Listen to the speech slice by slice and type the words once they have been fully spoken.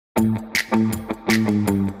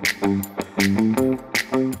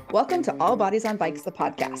Welcome to All Bodies on Bikes, the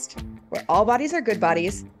podcast, where all bodies are good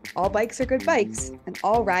bodies, all bikes are good bikes, and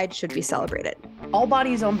all rides should be celebrated. All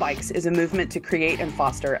Bodies on Bikes is a movement to create and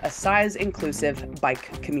foster a size-inclusive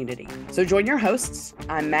bike community. So join your hosts,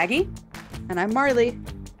 I'm Maggie. And I'm Marley.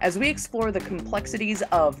 As we explore the complexities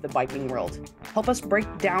of the biking world, help us break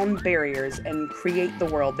down barriers and create the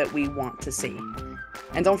world that we want to see.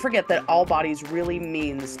 And don't forget that all bodies really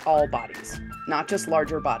means all bodies, not just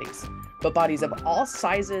larger bodies, but bodies of all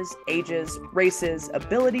sizes, ages, races,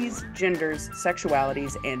 abilities, genders,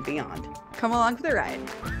 sexualities, and beyond. Come along for the ride.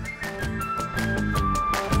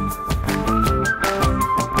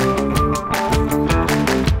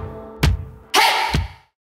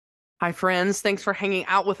 Hi, friends. Thanks for hanging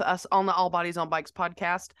out with us on the All Bodies on Bikes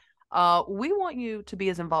podcast. We want you to be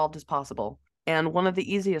as involved as possible. And one of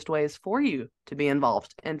the easiest ways for you to be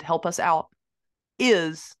involved and to help us out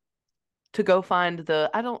is to go find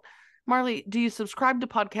Marley, do you subscribe to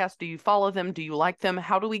podcasts? Do you follow them? Do you like them?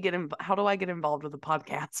 How do I get involved with the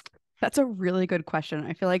podcast? That's a really good question.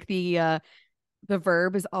 I feel like the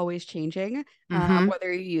verb is always changing,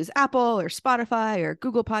 whether you use Apple or Spotify or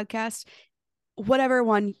Google Podcasts, whatever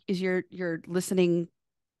one is your listening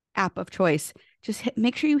app of choice. Just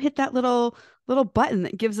make sure you hit that little button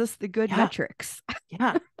that gives us the good metrics.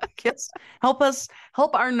 Yeah. Yes. Help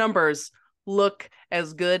our numbers look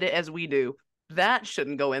as good as we do. That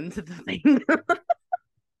shouldn't go into the thing.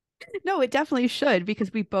 No, it definitely should,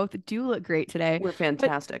 because we both do look great today. We're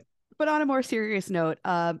fantastic. But on a more serious note,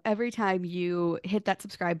 every time you hit that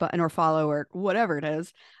subscribe button or follow or whatever it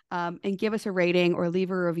is, and give us a rating or leave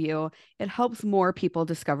a review, it helps more people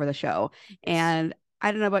discover the show. And I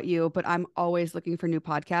don't know about you, but I'm always looking for new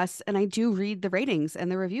podcasts, and I do read the ratings and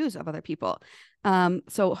the reviews of other people.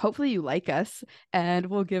 So hopefully you like us and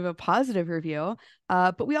we'll give a positive review.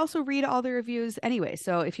 But we also read all the reviews anyway.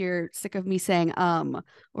 So if you're sick of me saying,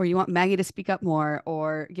 or you want Maggie to speak up more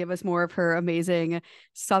or give us more of her amazing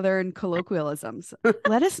Southern colloquialisms,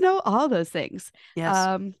 let us know all those things.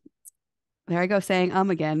 Yes. There I go saying,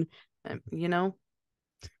 again.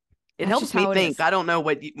 It helps me think. I don't know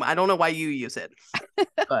why you use it.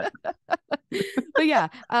 But But yeah,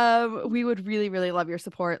 we would really, really love your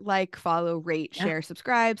support. Like, follow, rate, share,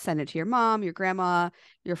 subscribe, send it to your mom, your grandma,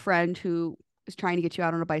 your friend who is trying to get you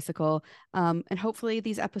out on a bicycle. And hopefully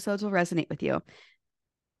these episodes will resonate with you.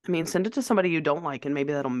 I mean, send it to somebody you don't like, and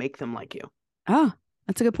maybe that'll make them like you. Oh,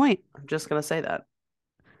 that's a good point. I'm just going to say that.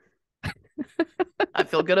 I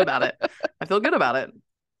feel good about it.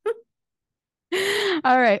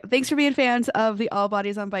 All right. Thanks for being fans of the All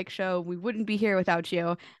Bodies on Bike show. We wouldn't be here without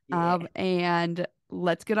you. Yeah. And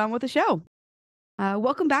let's get on with the show.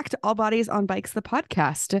 Welcome back to All Bodies on Bikes, the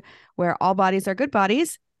podcast, where all bodies are good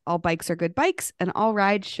bodies, all bikes are good bikes, and all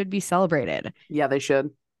rides should be celebrated. Yeah, they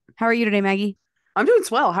should. How are you today, Maggie? I'm doing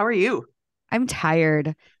swell. How are you? I'm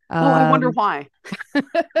tired. I wonder why.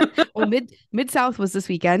 Well, Mid-South was this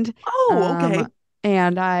weekend. Oh, okay.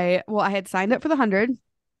 And I had signed up for the 100.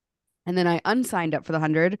 And then I unsigned up for the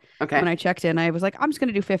 100. Okay. When I checked in, I was like, I'm just going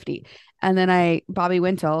to do 50. And then Bobby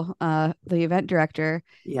Wintle, the event director,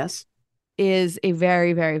 yes, is a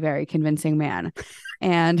very, very, very convincing man.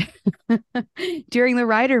 And during the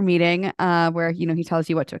rider meeting, where, he tells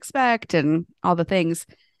you what to expect and all the things,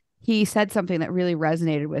 he said something that really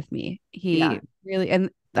resonated with me. And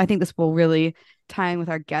I think this will really tie in with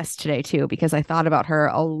our guest today too, because I thought about her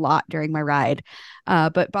a lot during my ride.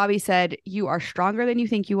 But Bobby said, "You are stronger than you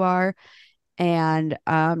think you are. And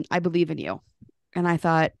I believe in you." And I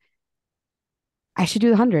thought, I should do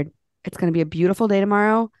the 100. It's going to be a beautiful day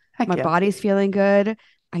tomorrow. Heck my yeah. body's feeling good.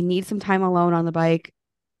 I need some time alone on the bike.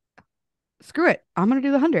 Screw it. I'm going to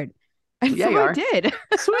do the 100. And Yeah, so you I are. did.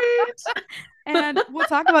 Sweet. And we'll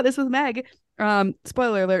talk about this with Meg.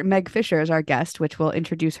 Spoiler alert, Meg Fisher is our guest, which we'll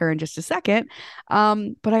introduce her in just a second.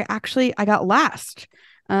 But I got last,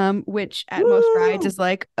 which at most rides is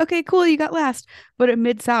like, okay, cool, you got last. But at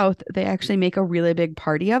Mid-South, they actually make a really big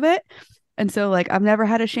party of it. And so I've never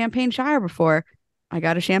had a champagne shower before. I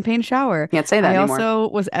got a champagne shower. Can't say that anymore. I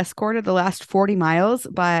also was escorted the last 40 miles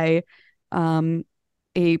by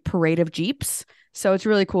a parade of Jeeps. So it's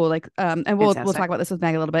really cool. And we'll talk about this with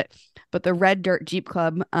Meg a little bit, but the Red Dirt Jeep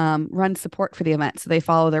Club runs support for the event. So they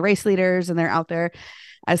follow their race leaders and they're out there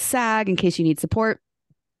as SAG in case you need support,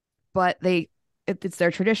 but it's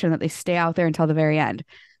their tradition that they stay out there until the very end.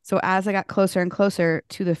 So as I got closer and closer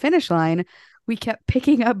to the finish line, we kept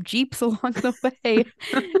picking up Jeeps along the way.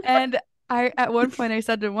 And at one point I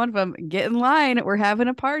said to one of them, "Get in line. We're having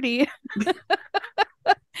a party."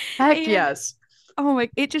 Heck yes. Oh my,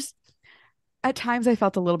 At times I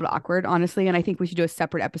felt a little bit awkward, honestly. And I think we should do a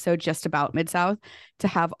separate episode just about Mid-South to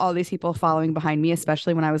have all these people following behind me,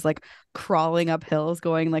 especially when I was like crawling up hills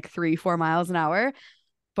going like 3-4 miles an hour.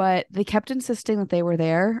 But they kept insisting that they were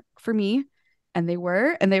there for me. And they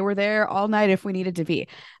were there all night if we needed to be.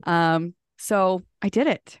 So I did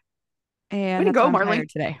it. And way to that's go, why I'm Marley. tired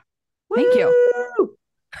today. Thank you.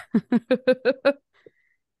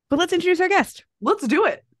 But let's introduce our guest. Let's do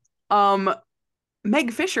it.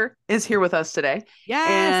 Meg Fisher is here with us today.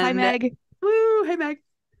 Yes. Hi, Meg. Woo, hey, Meg.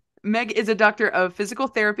 Meg is a doctor of physical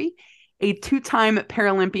therapy, a 2-time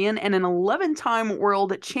Paralympian, and an 11-time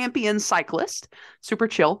World Champion Cyclist. Super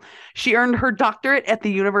chill. She earned her doctorate at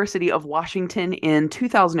the University of Washington in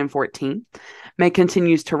 2014. Meg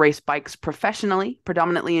continues to race bikes professionally,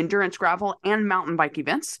 predominantly endurance gravel and mountain bike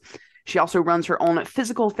events. She also runs her own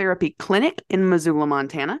physical therapy clinic in Missoula,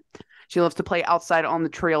 Montana. She loves to play outside on the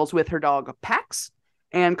trails with her dog, Pax.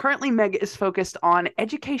 And currently, Meg is focused on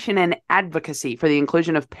education and advocacy for the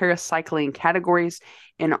inclusion of paracycling categories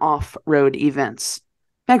in off-road events.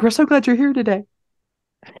 Meg, we're so glad you're here today.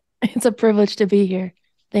 It's a privilege to be here.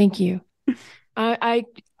 Thank you. I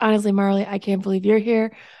honestly, Marley, I can't believe you're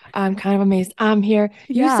here. I'm kind of amazed I'm here.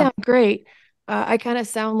 You sound great. I kind of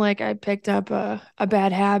sound like I picked up a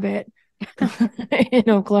bad habit in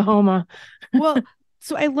Oklahoma. Well,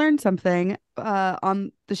 so I learned something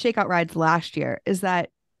on the shakeout rides last year is that,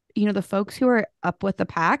 the folks who are up with the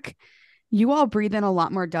pack, you all breathe in a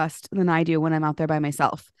lot more dust than I do when I'm out there by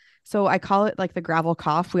myself. So I call it like the gravel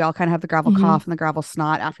cough. We all kind of have the gravel cough and the gravel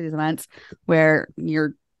snot after these events where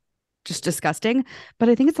you're just disgusting. But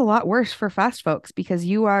I think it's a lot worse for fast folks because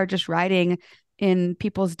you are just riding in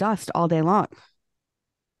people's dust all day long.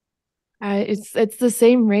 It's the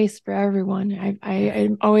same race for everyone. I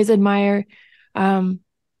always admire. I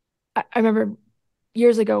remember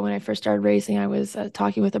years ago when I first started racing, I was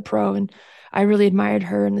talking with a pro, and I really admired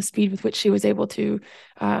her and the speed with which she was able to.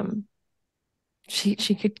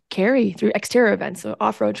 She could carry through exterior events, so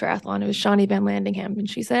off-road triathlon. It was Shawnee Van Landingham, and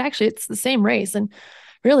she said, actually, it's the same race, and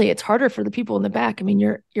really, it's harder for the people in the back. I mean,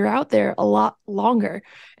 you're out there a lot longer,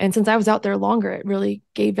 and since I was out there longer, it really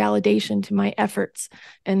gave validation to my efforts.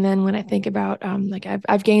 And then when I think about like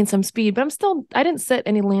I've gained some speed, but I didn't set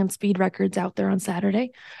any land speed records out there on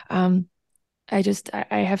Saturday. I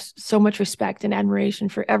have so much respect and admiration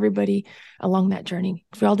for everybody along that journey.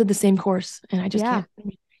 We all did the same course, and I just can't. I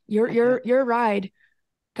mean, your ride,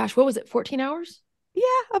 gosh, what was it? 14 hours? Yeah,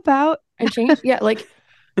 about. And change. Yeah, like.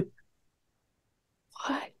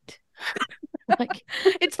 What? Like,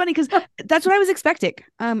 it's funny because that's what I was expecting.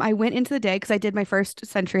 I went into the day because I did my first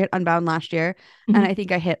century at Unbound last year, and I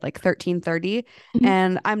think I hit like 13:30.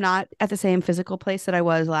 And I'm not at the same physical place that I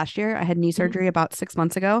was last year. I had knee surgery about 6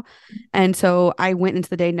 months ago, and so I went into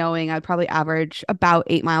the day knowing I'd probably average about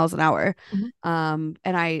 8 miles an hour. And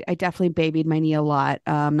I definitely babied my knee a lot,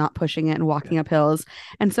 not pushing it and walking up hills.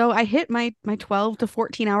 And so I hit my 12 to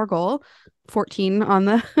 14 hour goal. 14 on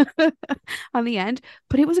the on the end,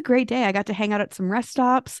 but it was a great day. I got to hang out at some rest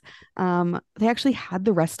stops. They actually had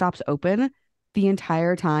the rest stops open the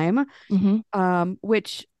entire time,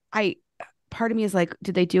 which part of me is like,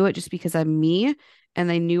 did they do it just because I'm me and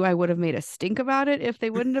they knew I would have made a stink about it if they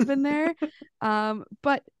wouldn't have been there?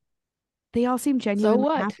 But they all seemed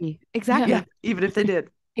genuinely happy. Exactly. Yeah, even if they did.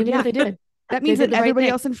 If they did. That means that everybody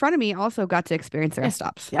else in front of me also got to experience the rest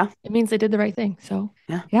stops. Yeah. It means they did the right thing. So,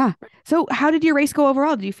 yeah. So how did your race go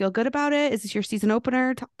overall? Do you feel good about it? Is this your season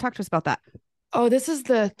opener? Talk to us about that. Oh, this is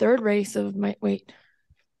the third race of my,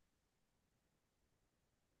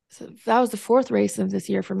 So that was the fourth race of this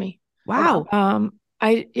year for me. Wow.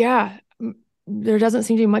 There doesn't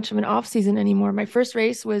seem to be much of an off season anymore. My first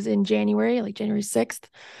race was in January, like January 6th,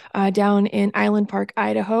 down in Island Park,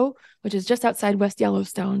 Idaho, which is just outside West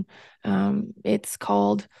Yellowstone. It's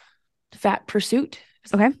called Fat Pursuit.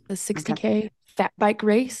 Okay. The 60K fat bike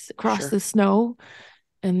race across the snow.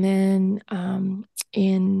 And then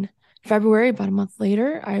in February, about a month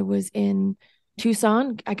later, I was in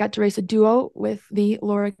Tucson. I got to race a duo with the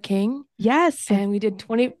Laura King. Yes. And we did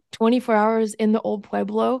 24 hours in the Old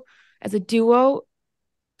Pueblo as a duo.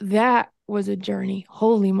 That was a journey.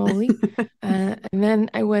 Holy moly. And then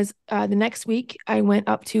I was, the next week, I went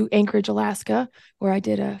up to Anchorage, Alaska, where I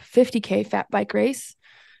did a 50K fat bike race.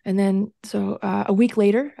 And then, so a week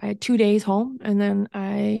later, I had 2 days home, and then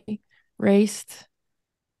I raced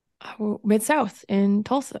Mid-South in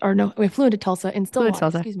Tulsa, or no, we flew into Tulsa in Stillwater,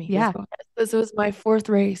 excuse me. Yeah. This was my fourth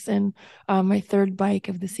race and my third bike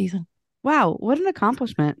of the season. Wow. What an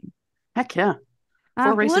accomplishment. Heck yeah.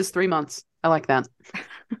 4 races, 3 months. I like that.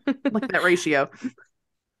 I like that ratio.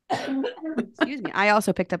 Excuse me. I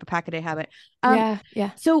also picked up a pack-a-day habit.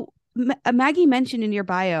 Yeah. So Maggie mentioned in your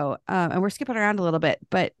bio, and we're skipping around a little bit,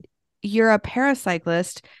 but you're a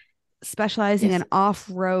paracyclist specializing in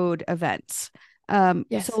off-road events.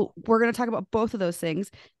 Yes. So we're going to talk about both of those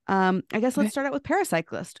things. I guess let's Okay. start out with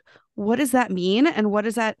paracyclist. What does that mean, and what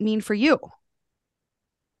does that mean for you?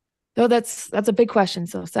 So that's a big question.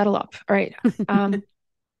 So settle up. All right.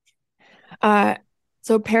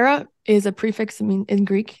 So para is a prefix in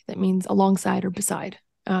Greek that means alongside or beside.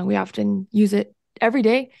 We often use it every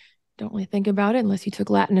day. Don't really think about it unless you took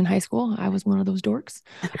Latin in high school. I was one of those dorks.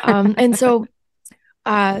 And so,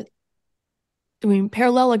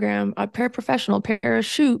 parallelogram, paraprofessional,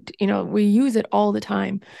 parachute, we use it all the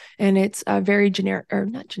time. And it's very generic, or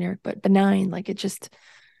not generic, but benign. Like it's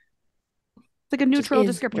like a neutral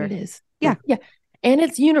descriptor. What it is. Yeah. Yeah. And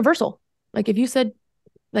it's universal. Like if you said,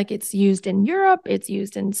 like it's used in Europe, it's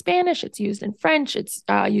used in Spanish, it's used in French, it's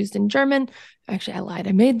used in German. Actually, I lied.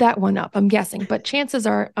 I made that one up. I'm guessing, but chances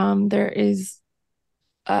are there is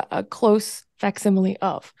a close facsimile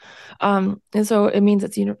of. And so it means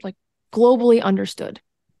it's like globally understood.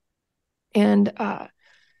 And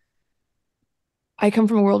I come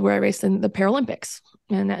from a world where I raced in the Paralympics.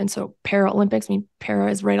 And so Paralympics, para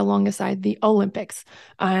is right alongside the Olympics.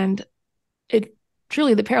 And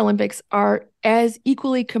truly the Paralympics are as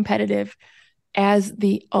equally competitive as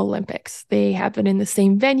the Olympics. They happen in the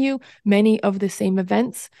same venue, many of the same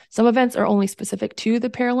events. Some events are only specific to the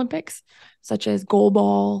Paralympics, such as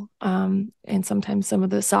goalball, and sometimes some of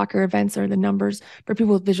the soccer events or the numbers for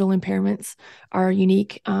people with visual impairments are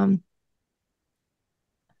unique. I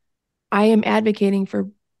am advocating for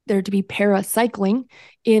there to be paracycling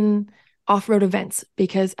in off-road events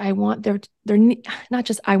because I want there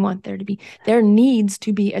needs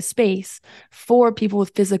to be a space for people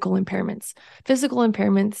with physical impairments. Physical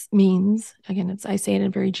impairments means, again, I say it in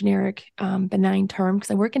a very generic, benign term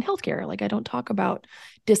because I work in healthcare. Like I don't talk about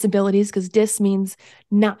disabilities because dis means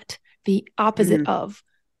not, the opposite of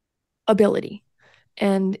ability.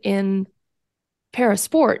 And in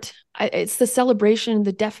parasport, it's the celebration,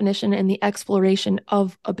 the definition, and the exploration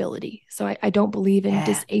of ability. So I don't believe in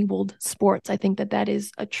disabled sports. I think that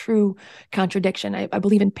is a true contradiction. I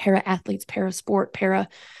believe in para athletes, para sport. Para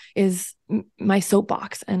is my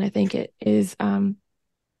soapbox, and I think it is. I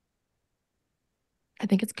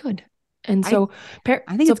think it's good. And so,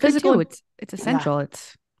 I think it's physical. Good too. It's essential. Yeah.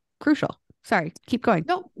 It's crucial. Sorry, keep going.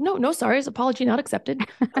 No, sorry. Apology not accepted.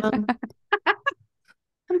 I'm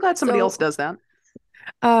glad somebody else does that.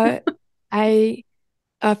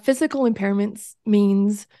 Physical impairments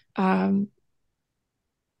means it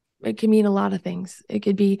can mean a lot of things. It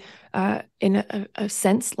could be in a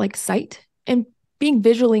sense like sight, and being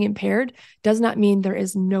visually impaired does not mean there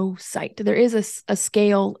is no sight. There is a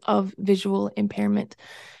scale of visual impairment.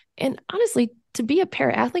 And honestly, to be a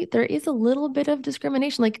para athlete, there is a little bit of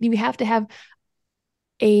discrimination. Like you have to have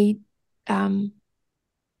a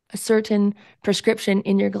certain prescription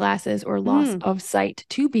in your glasses or loss of sight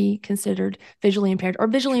to be considered visually impaired or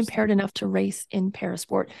visually impaired enough to race in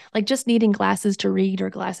parasport. Like just needing glasses to read or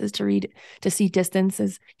glasses to read to see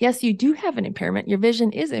distances. Yes, you do have an impairment. Your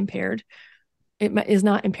vision is impaired. It is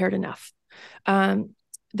not impaired enough.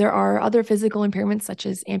 There are other physical impairments such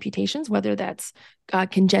as amputations, whether that's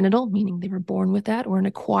congenital, meaning they were born with that, or an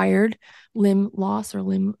acquired limb loss or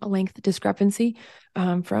limb length discrepancy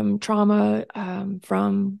from trauma,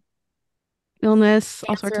 from illness, cancer,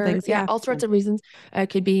 all sorts of things. Yeah, all sorts of reasons. It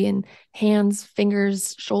could be in hands,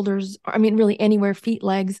 fingers, shoulders. Really anywhere, feet,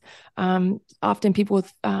 legs. Often people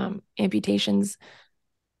with amputations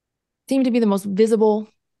seem to be the most visible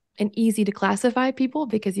and easy to classify people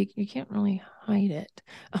because you can't really hide it.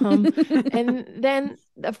 And then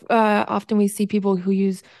often we see people who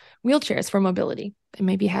use wheelchairs for mobility. They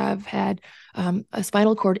maybe have had a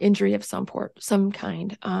spinal cord injury of some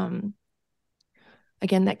kind.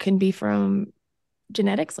 Again, that can be from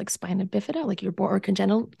genetics, like spina bifida, like you're born or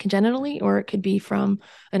congenitally, or it could be from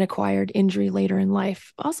an acquired injury later in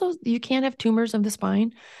life. Also, you can have tumors of the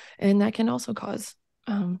spine, and that can also cause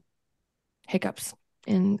hiccups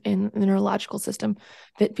in the neurological system.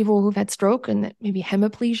 That people who've had stroke and that maybe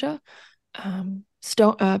hemiplegia,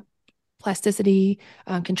 plasticity,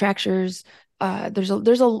 contractures. There's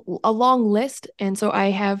a long list, and so I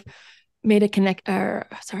have made a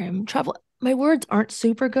I'm traveling. My words aren't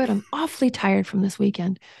super good. I'm awfully tired from this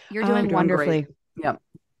weekend. You're doing wonderfully. Yeah.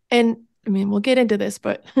 And we'll get into this,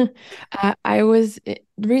 but the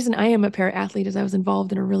reason I am a para athlete is I was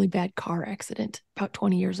involved in a really bad car accident about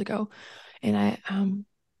 20 years ago. And I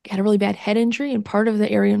had a really bad head injury, and part of the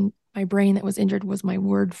area in my brain that was injured was my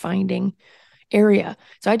word finding area.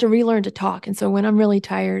 So I had to relearn to talk. And so when I'm really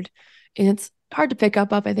tired, it's hard to pick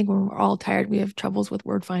up. I think when we're all tired, we have troubles with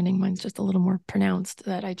word finding. Mine's just a little more pronounced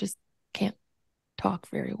that I just can't talk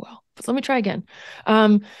very well. So let me try again.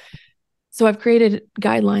 So I've created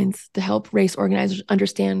guidelines to help race organizers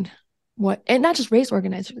understand and not just race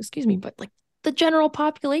organizers, excuse me, but like the general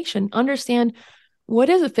population understand what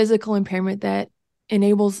is a physical impairment that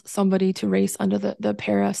enables somebody to race under the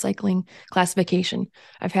para cycling classification.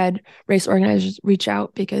 I've had race organizers reach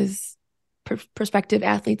out because prospective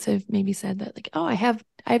athletes have maybe said that, like, oh, I have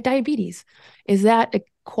diabetes. Is that a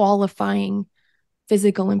qualifying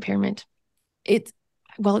physical impairment? It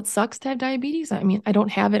sucks to have diabetes. I mean, I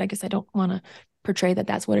don't have it. I guess I don't want to portray that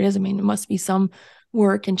that's what it is. I mean, it must be some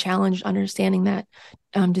work and challenge understanding that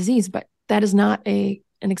disease, but that is not an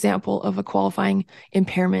example of a qualifying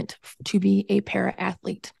impairment to be a para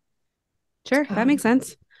athlete. Sure, that makes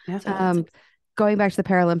sense. Yeah. Going back to the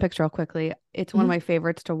Paralympics real quickly, it's one of my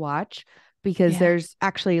favorites to watch because there's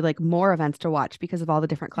actually like more events to watch because of all the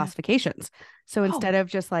different classifications. So instead of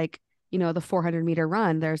just like, the 400-meter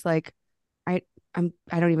run, there's like, I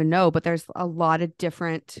don't even know, but there's a lot of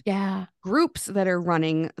different groups that are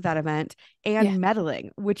running that event and medaling,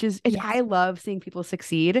 which is, I love seeing people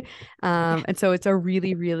succeed. And so it's a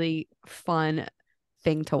really, really fun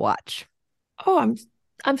thing to watch. Oh,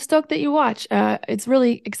 I'm stoked that you watch. It's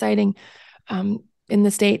really exciting. In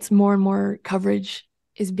the States, more and more coverage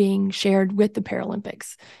is being shared with the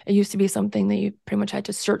Paralympics. It used to be something that you pretty much had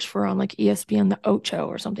to search for on like ESPN, the Ocho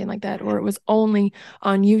or something like that, or it was only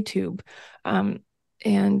on YouTube.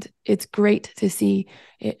 And it's great to see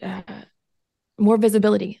it, more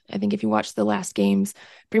visibility. I think if you watch the last games,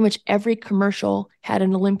 pretty much every commercial had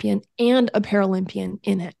an Olympian and a Paralympian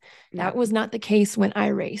in it. That was not the case when I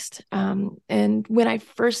raced. And when I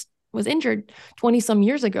first was injured 20 some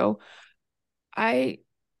years ago, I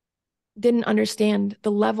didn't understand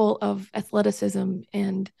the level of athleticism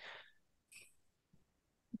and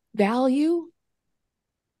value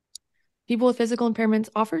people with physical impairments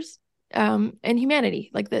offers, and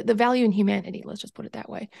humanity, like the value in humanity, let's just put it that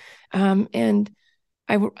way.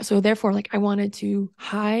 So therefore, like, I wanted to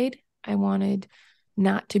hide. I wanted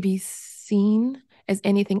not to be seen as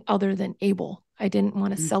anything other than able. I didn't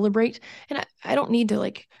want to celebrate. And I don't need to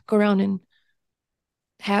like go around and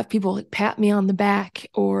have people like pat me on the back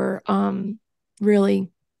or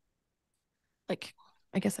really, like,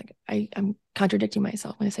 I guess like I'm contradicting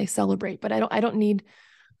myself when I say celebrate, but I don't need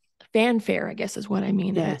fanfare, I guess is what I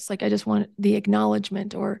mean. It's like I just want the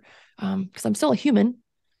acknowledgement, or because I'm still a human.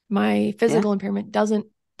 My physical impairment doesn't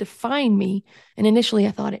define me, and initially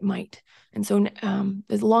I thought it might. And so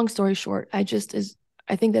as a long story short, I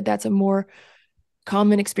think that that's a more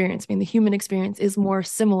common experience. I mean, the human experience is more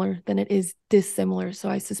similar than it is dissimilar. So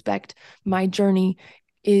I suspect my journey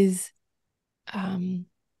is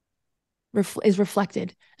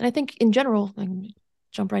reflected. And I think in general, like,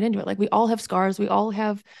 jump right into it. Like, we all have scars. We all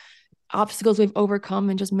have obstacles we've overcome,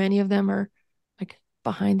 and just many of them are like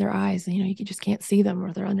behind their eyes. And, you just can't see them,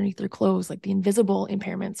 or they're underneath their clothes, like the invisible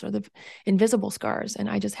impairments or the invisible scars. And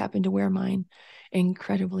I just happen to wear mine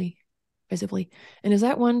incredibly visibly. And is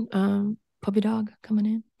that one puppy dog coming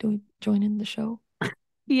in? Do we join in the show?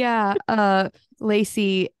 Yeah.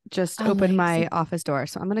 Lacey just opened my office door,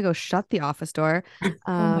 so I'm gonna go shut the office door. Oh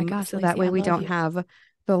my gosh, so Lacey, that way we don't have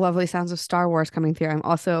the lovely sounds of Star Wars coming through. I'm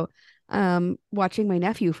also watching my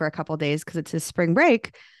nephew for a couple of days because it's his spring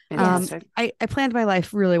break. I planned my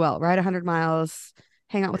life really well. Ride 100 miles,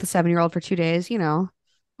 hang out with a 7-year-old for 2 days.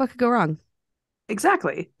 What could go wrong?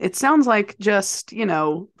 Exactly. It sounds like just,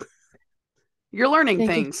 you're learning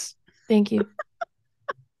things. Thank you.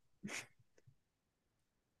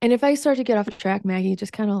 And if I start to get off track, Maggie,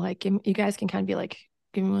 just kind of like, you guys can kind of be like,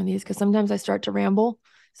 give me one of these, because sometimes I start to ramble.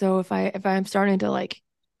 So if I'm starting to like,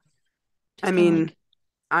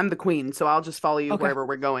 I'm the queen, so I'll just follow you wherever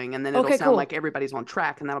we're going, and then it'll sound like everybody's on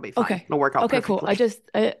track, and that'll be fine. Okay. It'll work out perfectly. Cool. I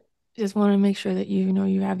just want to make sure that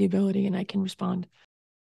you have the ability and I can respond.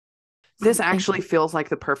 This actually feels like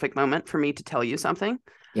the perfect moment for me to tell you something.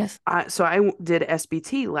 Yes. So I did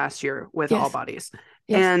SBT last year with All Bodies,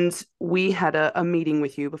 and we had a meeting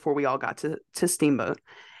with you before we all got to Steamboat.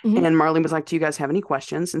 And Marlene was like, do you guys have any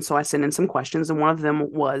questions? And so I sent in some questions, and one of them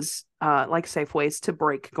was like safe ways to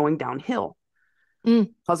brake going downhill.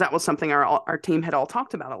 Because that was something our team had all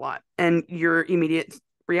talked about a lot. And your immediate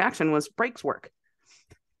reaction was brakes work.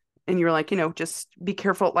 And you're like, just be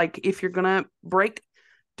careful. Like, if you're going to brake,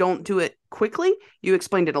 don't do it quickly. You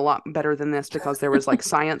explained it a lot better than this because there was like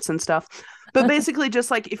science and stuff. But basically,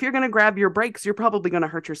 just like, if you're going to grab your brakes, you're probably going to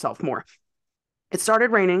hurt yourself more. It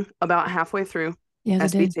started raining about halfway through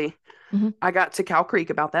SBT. I got to Cow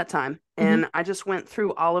Creek about that time. And I just went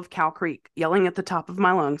through all of Cow Creek yelling at the top of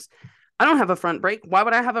my lungs, I don't have a front brake. Why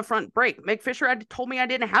would I have a front brake? Meg Fisher told me I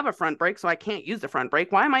didn't have a front brake, so I can't use the front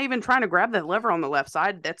brake. Why am I even trying to grab the lever on the left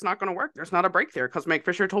side? That's not going to work. There's not a brake there because Meg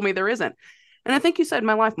Fisher told me there isn't. And I think you said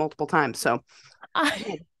my life multiple times. So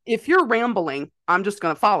if you're rambling, I'm just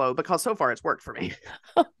going to follow because so far it's worked for me.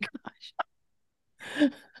 Oh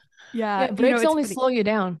gosh. Yeah, brakes only slow you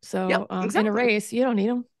down. So Yep, exactly. in a race, you don't need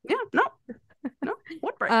them. Yeah, no.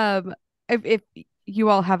 What brake? If you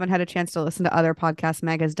all haven't had a chance to listen to other podcasts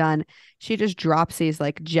Meg has done, she just drops these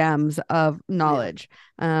like gems of knowledge.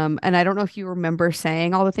 And I don't know if you remember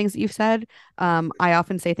saying all the things that you've said. I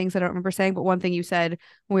often say things I don't remember saying, but one thing you said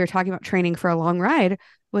when we were talking about training for a long ride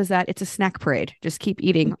was that it's a snack parade. Just keep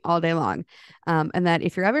eating all day long. And that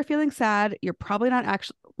if you're ever feeling sad, you're probably not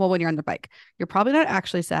actually, well, when you're on the bike, you're probably not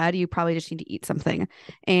actually sad. You probably just need to eat something.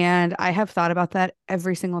 And I have thought about that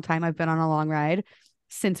every single time I've been on a long ride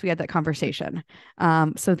since we had that conversation.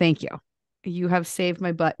 So thank you. You have saved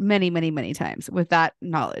my butt many, many, many times with that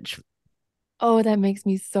knowledge. Oh, that makes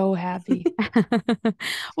me so happy.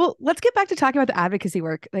 Well, let's get back to talking about the advocacy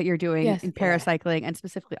work that you're doing in paracycling and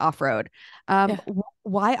specifically off-road.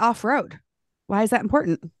 Why off-road? Why is that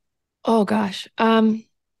important? Oh gosh.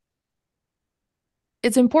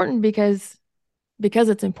 It's important because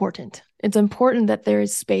it's important. It's important that there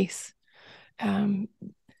is space.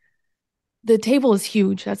 The table is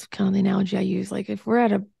huge. That's kind of the analogy I use. Like if we're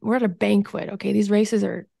at a banquet, okay, these races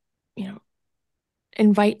are,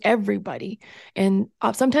 invite everybody. And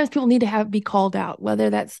sometimes people need to be called out, whether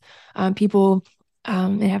that's people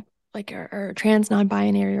they have like are trans,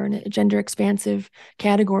 non-binary, or in a gender expansive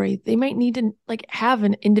category. They might need to like have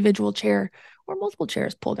an individual chair or multiple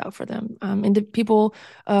chairs pulled out for them. And people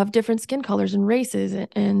of different skin colors and races,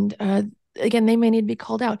 and again, they may need to be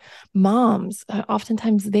called out. Moms,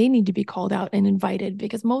 oftentimes they need to be called out and invited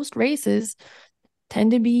because most races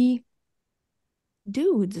tend to be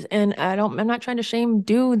dudes. And I'm not trying to shame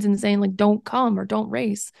dudes and saying like, don't come or don't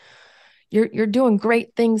race. You're doing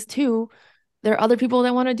great things too. There are other people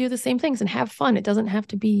that want to do the same things and have fun. It doesn't have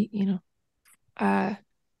to be, like,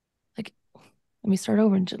 let me start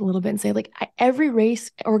over a little bit and say like every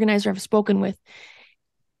race organizer I've spoken with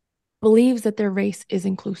believes that their race is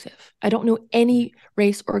inclusive. I don't know any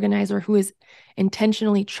race organizer who is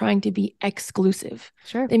intentionally trying to be exclusive.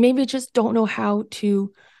 Sure. They maybe just don't know how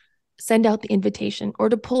to send out the invitation or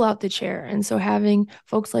to pull out the chair. And so having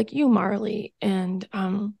folks like you, Marley, and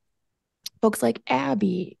folks like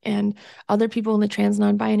Abby and other people in the trans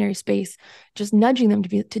non-binary space, just nudging them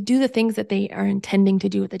to do the things that they are intending to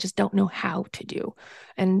do, they just don't know how to do.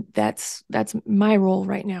 And that's my role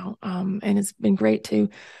right now. And it's been great to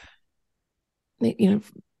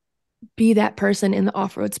be that person in the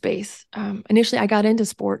off-road space. Initially, I got into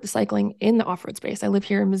cycling in the off-road space. I live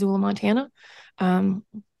here in Missoula, Montana,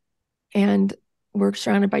 and we're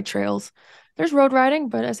surrounded by trails. There's road riding,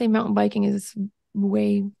 but I say mountain biking is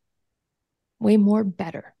way more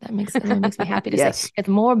better. That makes me happy to say it's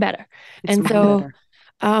more better.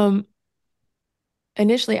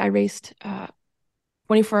 Initially, I raced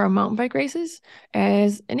 24-hour mountain bike races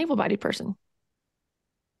as an able-bodied person.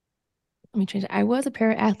 Let me change it. I was a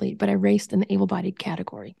para-athlete, but I raced in the able-bodied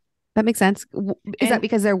category. That makes sense. Is that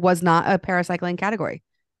because there was not a paracycling category?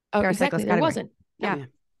 Exactly. There wasn't. Yeah.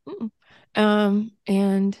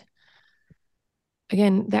 And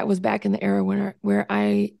again, that was back in the era where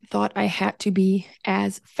I thought I had to be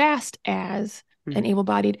as fast as an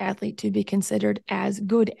able-bodied athlete to be considered as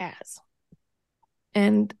good as.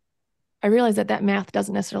 And I realized that math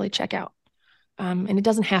doesn't necessarily check out. And it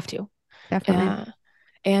doesn't have to. Definitely.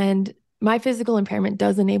 And my physical impairment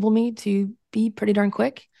does enable me to be pretty darn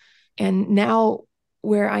quick. And now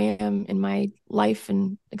where I am in my life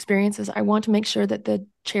and experiences, I want to make sure that the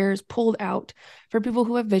chair is pulled out for people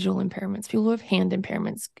who have visual impairments, people who have hand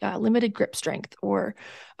impairments, limited grip strength, or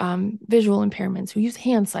visual impairments who use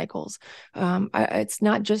hand cycles. It's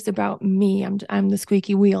not just about me. I'm the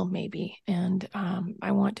squeaky wheel maybe. And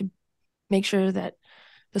I want to make sure that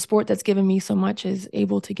the sport that's given me so much is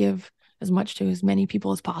able to give as much to as many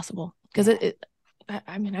people as possible. Because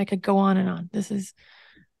I could go on and on. This is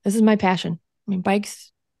my passion. I mean,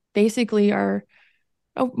 bikes basically are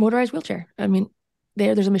a motorized wheelchair. I mean,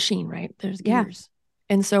 there's a machine, right? There's gears.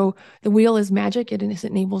 And so the wheel is magic. It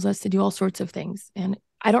enables us to do all sorts of things. And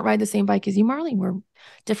I don't ride the same bike as you, Marley. We're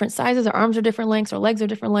different sizes. Our arms are different lengths. Our legs are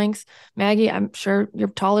different lengths. Maggie, I'm sure you're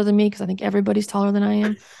taller than me because I think everybody's taller than I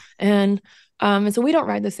am. And so we don't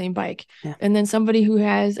ride the same bike. Yeah. And then somebody who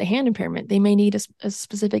has a hand impairment, they may need a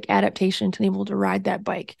specific adaptation to be able to ride that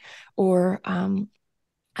bike. Or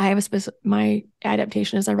I have my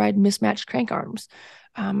adaptation is I ride mismatched crank arms.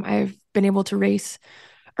 I've been able to race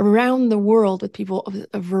around the world with people of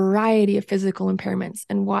a variety of physical impairments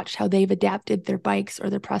and watched how they've adapted their bikes or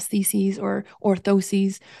their prostheses or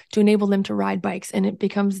orthoses to enable them to ride bikes. And it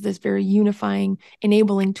becomes this very unifying,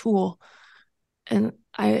 enabling tool. And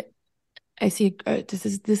I see this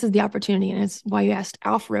is the opportunity, and it's why you asked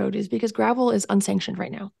off-road, is because gravel is unsanctioned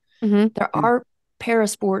right now. There are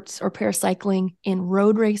parasports or paracycling in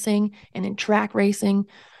road racing and in track racing.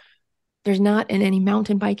 There's not in any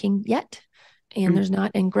mountain biking yet, and there's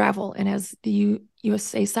not in gravel. And as the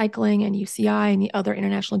USA Cycling and UCI and the other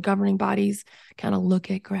international governing bodies kind of look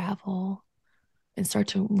at gravel and start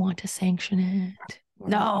to want to sanction it,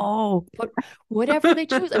 No, but whatever they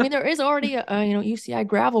choose. I mean, there is already a UCI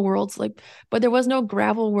gravel worlds, but there was no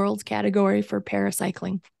gravel worlds category for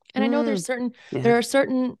paracycling. And I know there are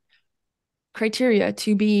certain criteria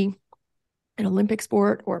to be an Olympic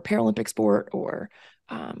sport or a Paralympic sport or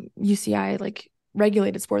UCI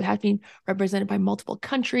regulated sport. It has to be represented by multiple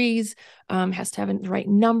countries, has to have the right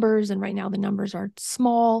numbers, and right now the numbers are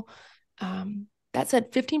small. That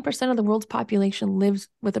said, 15% of the world's population lives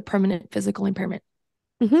with a permanent physical impairment.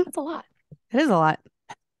 That's a lot. it is a lot.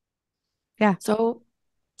 Yeah. So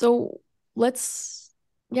let's,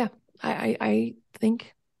 I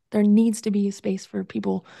think there needs to be a space for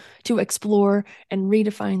people to explore and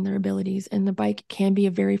redefine their abilities. And the bike can be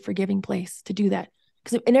a very forgiving place to do that.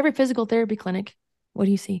 Because in every physical therapy clinic, what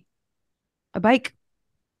do you see? A bike.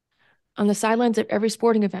 On the sidelines of every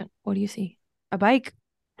sporting event, what do you see? A bike.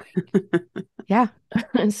 Yeah.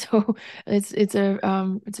 And so it's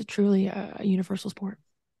a truly a universal sport.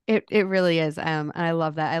 It really is. And I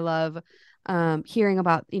love that. I love hearing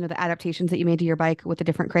about, the adaptations that you made to your bike with the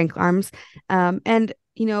different crank arms. And,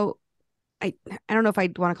 I don't know if I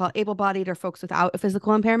want to call it able-bodied or folks without a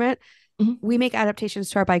physical impairment. We make adaptations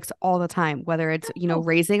to our bikes all the time, whether it's,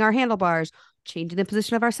 raising our handlebars, changing the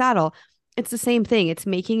position of our saddle. It's the same thing. It's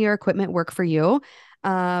making your equipment work for you.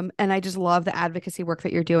 And I just love the advocacy work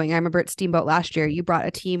that you're doing. I remember at Steamboat last year, you brought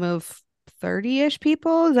a team of 30-ish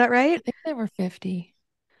people. Is that right? I think there were 50.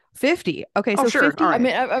 50. Okay. So sure. 50. All right. I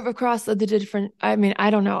mean, across the different, I mean, I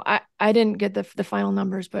don't know. I didn't get the final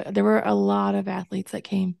numbers, but there were a lot of athletes that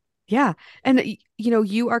came. Yeah. And,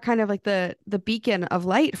 you are kind of like the beacon of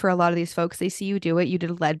light for a lot of these folks. They see you do it. You did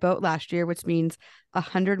Leadboat last year, which means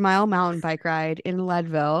 100-mile mountain bike ride in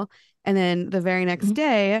Leadville. And then the very next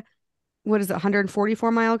day, what is it,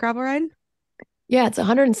 144-mile gravel ride? Yeah, it's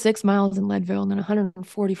 106 miles in Leadville and then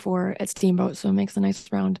 144 at Steamboat. So it makes a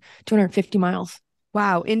nice round 250 miles.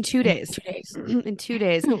 Wow. In 2 days. 2 days. In 2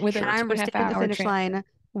 days. With and I remember standing at the finish line,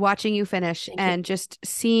 watching you finish and just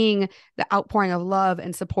seeing the outpouring of love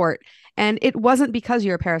and support. And it wasn't because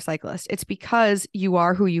you're a paracyclist. It's because you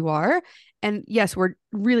are who you are. And yes, we're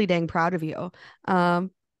really dang proud of you.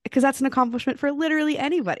 Because that's an accomplishment for literally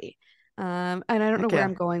anybody. And I don't know where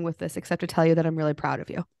I'm going with this, except to tell you that I'm really proud of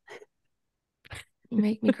you. You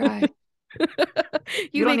make me cry.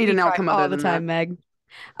 You don't need an outcome all other the than time, that. Meg.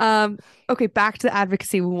 Okay, back to the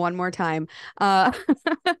advocacy one more time. I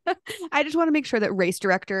just want to make sure that race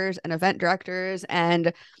directors and event directors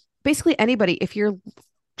and basically anybody, if you're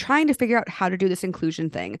trying to figure out how to do this inclusion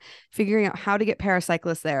thing, figuring out how to get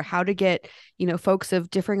paracyclists there, how to get, folks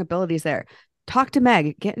of differing abilities there, talk to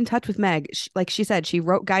Meg, get in touch with Meg. Like she said, she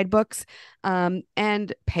wrote guidebooks,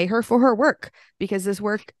 and pay her for her work, because this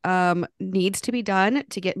work needs to be done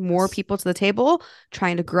to get more people to the table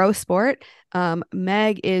trying to grow sport.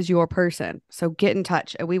 Meg is your person. So get in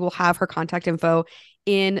touch, and we will have her contact info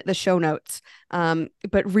in the show notes.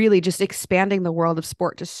 But really just expanding the world of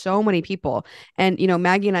sport to so many people. And,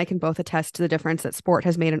 Maggie and I can both attest to the difference that sport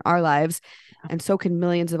has made in our lives, and so can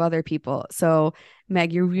millions of other people. So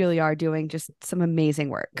Meg, you really are doing just some amazing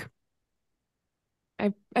work.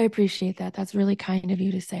 I appreciate that. That's really kind of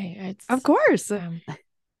you to say. Of course.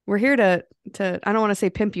 We're here to I don't want to say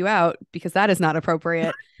pimp you out, because that is not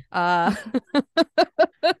appropriate. We'll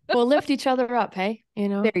lift each other up, hey?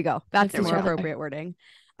 There you go. That's the more appropriate wording.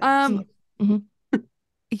 You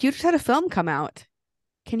just had a film come out.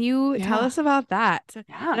 Can you tell us about that?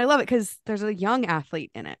 Yeah. And I love it because there's a young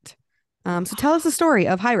athlete in it. So tell us the story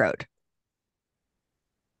of High Road.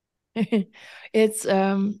 It's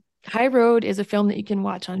High Road is a film that you can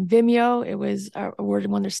watch on Vimeo. It was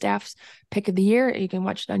awarded one of their staff's pick of the year. You can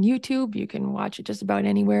watch it on YouTube. You can watch it just about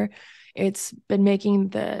anywhere. It's been making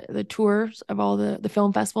the tours of all the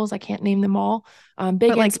film festivals. I can't name them all.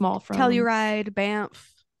 Big and small. From Telluride, Banff.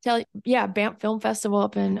 Banff Film Festival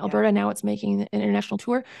up in Alberta. Yeah. Now it's making an international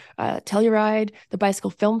tour. Telluride, the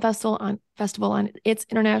Bicycle Film Festival on its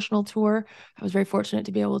international tour. I was very fortunate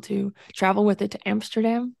to be able to travel with it to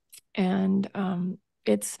Amsterdam, and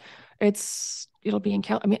it'll be in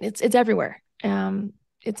it's everywhere.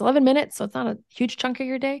 it's 11 minutes, so it's not a huge chunk of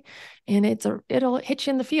your day, and it'll hit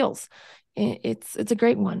you in the feels. It's a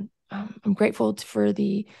great one. I'm grateful for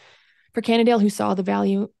Cannondale, who saw the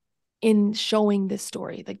value in showing this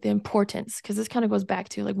story, like the importance, because this kind of goes back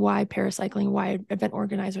to like why paracycling, why event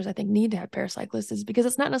organizers I think need to have paracyclists, is because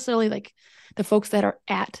it's not necessarily like the folks that are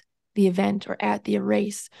at the event or at the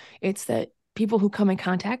race. It's that people who come in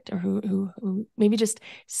contact or who maybe just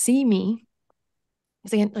see me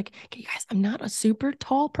saying like, okay, you guys, I'm not a super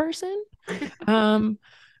tall person. I'm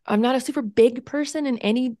not a super big person in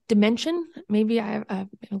any dimension. Maybe I have a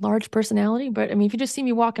large personality, but I mean, if you just see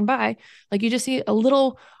me walking by, like you just see a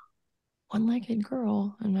little one-legged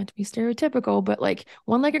girl, I'm not to be stereotypical, but like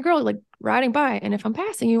one-legged girl, like riding by. And if I'm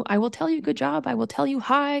passing you, I will tell you good job. I will tell you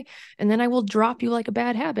hi. And then I will drop you like a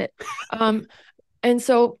bad habit. And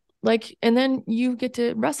so like, and then you get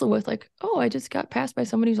to wrestle with like, oh, I just got passed by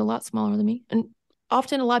somebody who's a lot smaller than me. And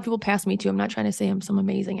often a lot of people pass me too. I'm not trying to say I'm some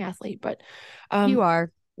amazing athlete, but You are.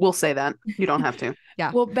 We'll say that. You don't have to.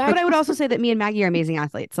 Yeah. Well, But I would also say that me and Maggie are amazing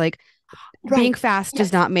athletes. Like being fast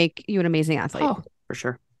does not make you an amazing athlete. Oh, For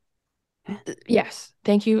sure. yes.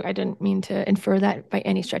 Thank you. I didn't mean to infer that by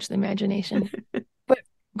any stretch of the imagination. But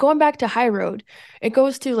going back to High Road, it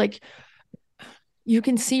goes to like, you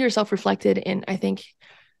can see yourself reflected in, I think,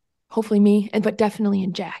 hopefully me, but definitely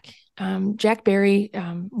in Jack. Jack Barry,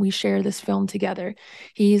 we share this film together.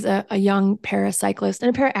 He's a young paracyclist and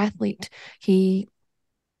a para-athlete. He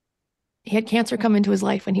had cancer come into his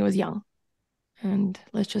life when he was young. And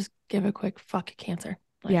let's just give a quick fuck cancer.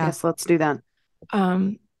 Like, Yeah. Yes, let's do that.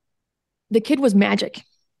 The kid was magic.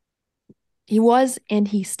 He was, and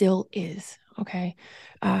he still is. Okay.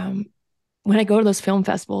 When I go to those film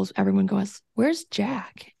festivals, everyone goes, "Where's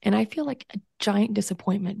Jack?" And I feel like a giant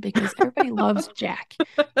disappointment because everybody loves Jack.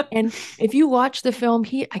 And if you watch the film,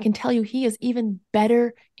 I can tell you, he is even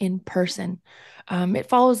better in person. It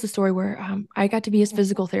follows the story where I got to be his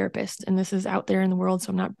physical therapist, and this is out there in the world,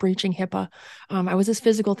 so I'm not breaching HIPAA. I was his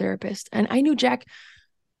physical therapist, and I knew Jack.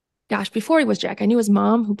 Gosh, before he was Jack, I knew his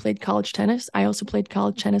mom who played college tennis. I also played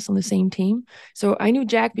college tennis on the same team. So I knew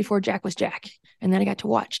Jack before Jack was Jack. And then I got to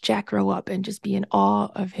watch Jack grow up and just be in awe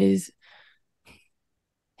of him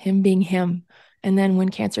being him. And then when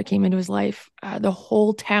cancer came into his life, the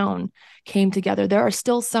whole town came together. There are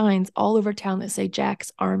still signs all over town that say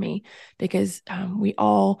Jack's Army because we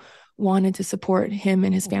all wanted to support him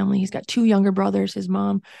and his family. He's got 2 younger brothers. His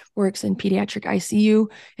mom works in pediatric ICU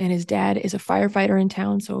and his dad is a firefighter in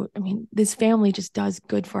town. So, I mean, this family just does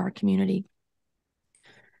good for our community.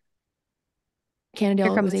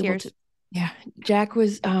 Cannondale was able to, Jack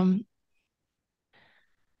was, the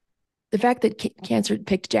fact that cancer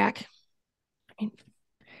picked Jack, I mean,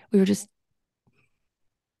 we were just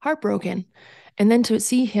heartbroken. And then to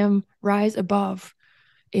see him rise above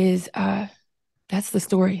is, that's the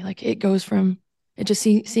story. Like it goes from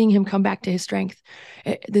seeing him come back to his strength.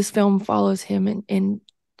 This film follows him in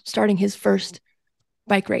starting his first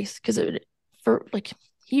bike race because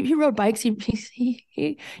he rode bikes.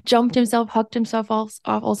 He jumped himself, hucked himself off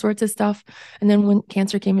all sorts of stuff. And then when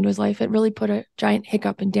cancer came into his life, it really put a giant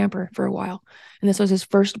hiccup and damper for a while. And this was his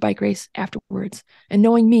first bike race afterwards. And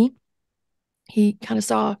knowing me, he kind of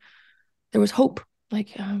saw there was hope. Like,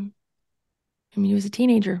 he was a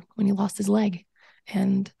teenager when he lost his leg.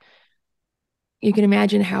 And you can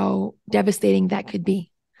imagine how devastating that could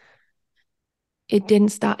be. It didn't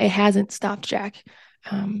stop. It hasn't stopped Jack.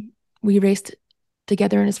 We raced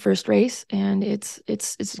together in his first race, and it's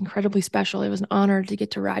incredibly special. It was an honor to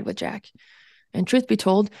get to ride with Jack. And truth be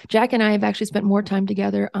told, Jack and I have actually spent more time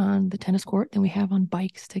together on the tennis court than we have on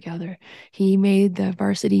bikes together. He made the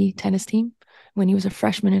varsity tennis team when he was a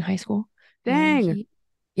freshman in high school. Dang.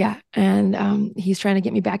 And he's trying to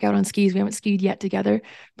get me back out on skis. We haven't skied yet together,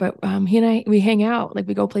 but he and I, we hang out. Like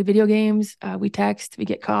we go play video games, we text, we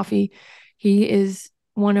get coffee. He is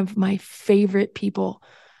one of my favorite people.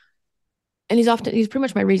 And he's pretty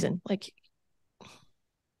much my reason. Like,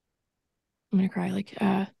 I'm going to cry. Like,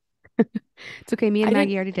 it's okay. Me and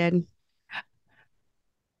Maggie already did.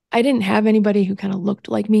 I didn't have anybody who kind of looked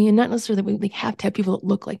like me, and not necessarily that we have to have people that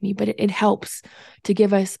look like me, but it helps to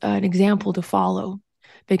give us an example to follow,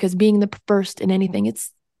 because being the first in anything,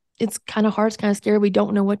 it's kind of hard, it's kind of scary. We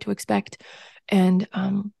don't know what to expect. And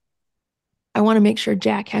I want to make sure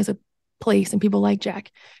Jack has a place, and people like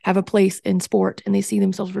Jack have a place in sport, and they see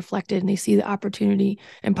themselves reflected, and they see the opportunity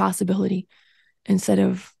and possibility, instead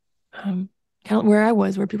of kind of where I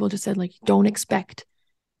was, where people just said, like, don't expect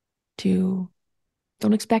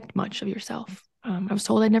much of yourself. I was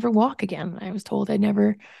told I'd never walk again. I was told I'd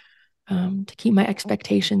never, to keep my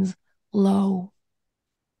expectations low.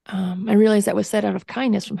 I realized that was said out of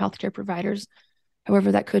kindness from healthcare providers,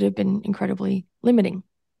 However, that could have been incredibly limiting.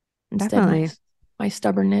 Instead, Definitely. my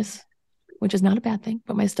stubbornness, which is not a bad thing,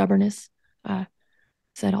 but my stubbornness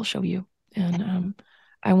said, I'll show you. And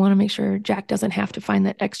I want to make sure Jack doesn't have to find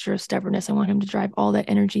that extra stubbornness. I want him to drive all that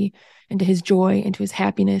energy into his joy, into his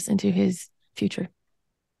happiness, into his future.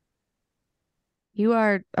 You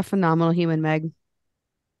are a phenomenal human, Meg.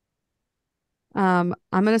 I'm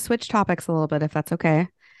going to switch topics a little bit, if that's okay.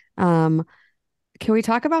 Can we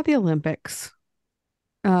talk about the Olympics?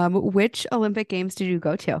 Which Olympic Games did you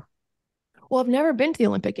go to? Well, I've never been to the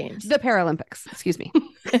Olympic Games. The Paralympics, excuse me.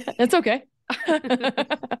 It's okay.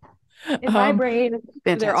 In my brain,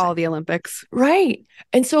 they're all the Olympics. Right.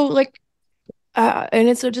 And so like, and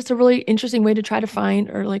it's just a really interesting way to try to find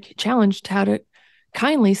or like challenge how to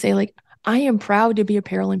kindly say like, I am proud to be a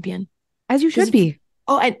Paralympian. As you should be.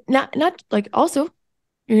 Oh, and not like also,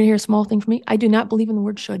 you're gonna hear a small thing from me. I do not believe in the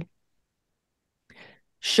word should.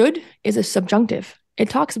 Should is a subjunctive. It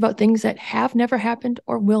talks about things that have never happened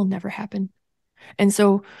or will never happen. And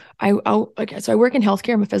so I work in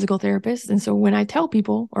healthcare. I'm a physical therapist. And so when I tell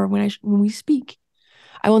people or when we speak,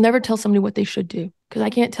 I will never tell somebody what they should do, because I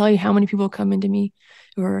can't tell you how many people come into me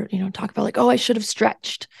who are, talk about like, oh, I should have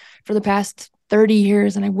stretched for the past 30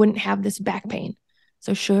 years and I wouldn't have this back pain.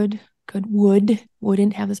 So should, could,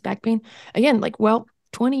 wouldn't have this back pain. Again, like, well,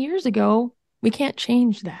 20 years ago, we can't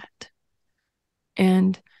change that.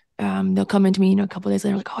 And they'll come into me, a couple of days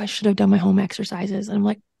later, like, oh, I should have done my home exercises. And I'm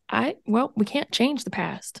like, we can't change the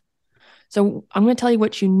past. So I'm going to tell you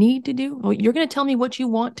what you need to do. Well, you're going to tell me what you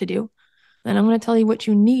want to do. Then I'm going to tell you what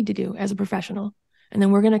you need to do as a professional. And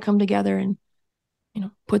then we're going to come together and,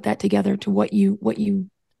 put that together to what you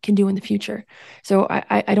can do in the future. So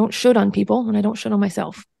I don't should on people, and I don't should on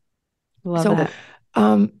myself. Love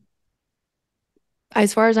that.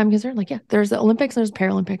 As far as I'm concerned, like, yeah, there's the Olympics, and there's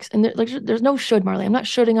Paralympics, and there's no should, Marley. I'm not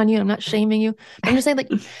shoulding on you. I'm not shaming you. I'm just saying,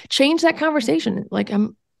 like, change that conversation. Like,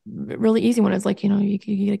 I'm really easy when it's like, you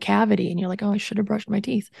get a cavity and you're like, oh, I should have brushed my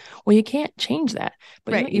teeth. Well, you can't change that.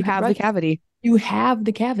 But right. You have the cavity. You have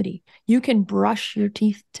the cavity. You can brush your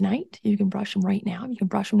teeth tonight. You can brush them right now. You can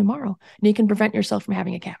brush them tomorrow. And you can prevent yourself from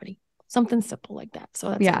having a cavity. Something simple like that. So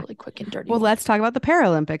that's a really quick and dirty Well, let's talk about the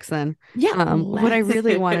Paralympics then. Yeah. What I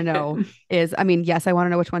really want to know is, I mean, yes, I want to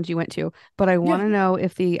know which ones you went to, but I want to know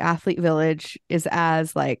if the athlete village is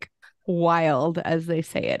as like wild as they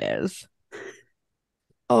say it is.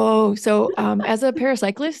 Oh, so as a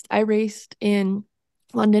paracyclist, I raced in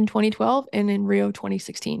London 2012 and in Rio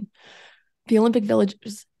 2016. The Olympic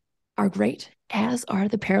villages are great, as are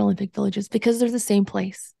the Paralympic villages, because they're the same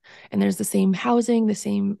place. And there's the same housing, the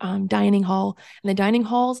same dining hall. And the dining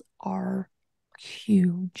halls are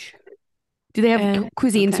huge. Do they have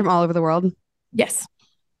cuisines from all over the world? Yes.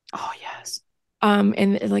 Oh, yes.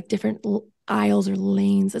 And like different aisles or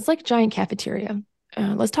lanes. It's like a giant cafeteria.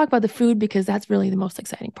 Let's talk about the food, because that's really the most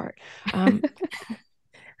exciting part.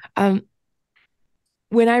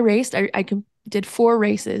 When I raced, I did 4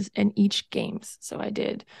 races in each games. So I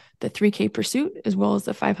did the 3K pursuit as well as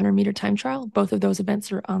the 500 meter time trial. Both of those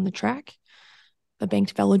events are on the track, the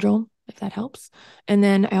banked velodrome, if that helps. And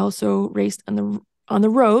then I also raced on the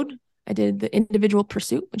road. I did the individual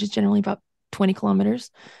pursuit, which is generally about 20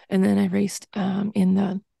 kilometers. And then I raced in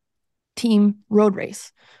the team road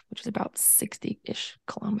race, which is about 60-ish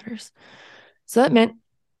kilometers. So that meant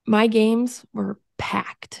my games were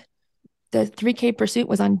packed. The 3K pursuit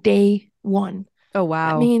was on day 1. Oh,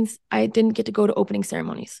 wow. That means I didn't get to go to opening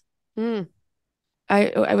ceremonies.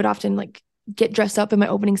 I would often like get dressed up in my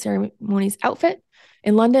opening ceremonies outfit.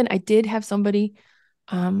 In London, I did have somebody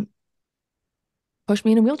push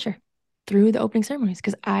me in a wheelchair through the opening ceremonies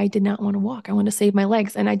because I did not want to walk. I wanted to save my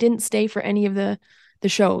legs, and I didn't stay for any of the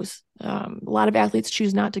shows. A lot of athletes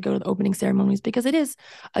choose not to go to the opening ceremonies because it is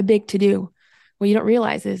a big to-do. What you don't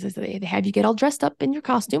realize is they have you get all dressed up in your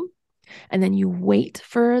costume, and then you wait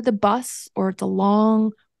for the bus, or it's a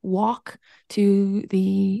long walk to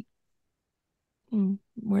the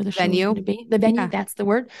where the show is going to be. The venue, that's the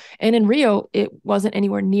word. And in Rio, it wasn't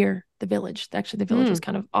anywhere near the village. Actually, the village was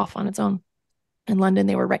kind of off on its own. In London,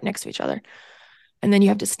 they were right next to each other. And then you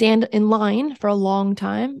have to stand in line for a long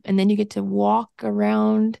time, and then you get to walk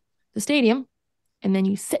around the stadium, and then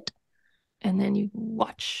you sit, and then you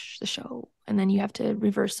watch the show, and then you have to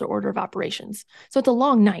reverse the order of operations. So it's a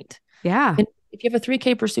long night. Yeah. And if you have a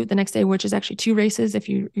 3K pursuit the next day, which is actually 2 races, if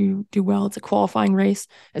you do well, it's a qualifying race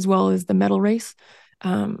as well as the medal race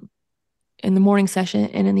in the morning session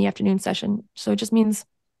and in the afternoon session. So it just means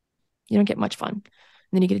you don't get much fun. And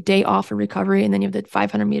then you get a day off for recovery, and then you have the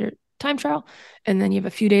 500 meter time trial. And then you have a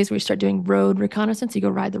few days where you start doing road reconnaissance. You go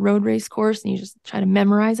ride the road race course and you just try to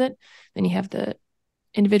memorize it. Then you have the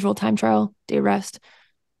individual time trial, day rest,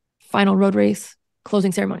 final road race,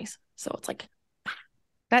 closing ceremonies. So it's like,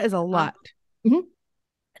 That is a lot.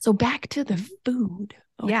 so back to the food.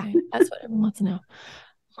 Okay. Yeah. That's what everyone wants to know.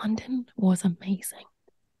 London was amazing.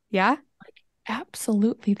 Yeah. Like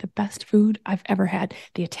absolutely the best food I've ever had.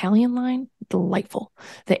 The Italian line, delightful.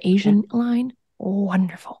 The Asian line,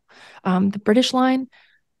 wonderful. The British line,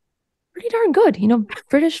 pretty darn good. You know,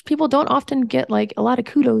 British people don't often get like a lot of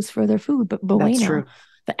kudos for their food, but That's bueno. true.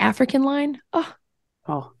 The African line,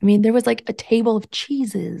 Oh, I mean, there was like a table of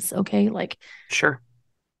cheeses, okay? Like, sure.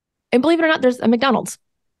 and believe it or not, there's a McDonald's.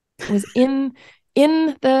 It was in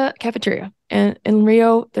the cafeteria. And in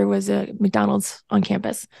Rio, there was a McDonald's on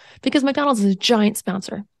campus because McDonald's is a giant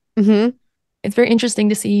sponsor. Mm-hmm. It's very interesting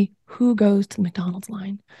to see who goes to the McDonald's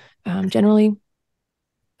line. Generally,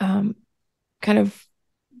 kind of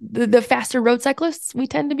the faster road cyclists, we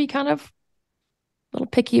tend to be kind of a little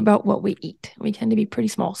picky about what we eat. We tend to be pretty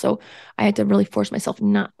small. So I had to really force myself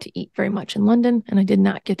not to eat very much in London, and I did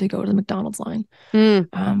not get to go to the McDonald's line.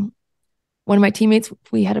 One of my teammates,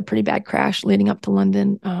 we had a pretty bad crash leading up to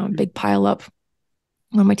London, big pile up.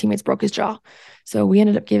 One of my teammates broke his jaw. So we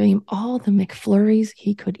ended up giving him all the McFlurries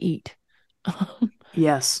he could eat.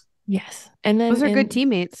 Yes. Yes. And then those are good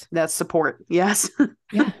teammates. That's support. Yes.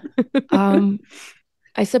 Yeah.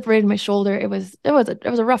 I separated my shoulder. It was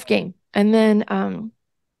a rough game. And then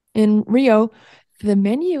in Rio, the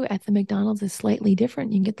menu at the McDonald's is slightly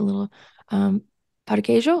different. You can get the little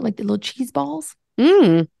parquejo, like the little cheese balls.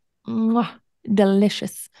 Mwah,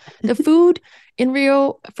 delicious. The food in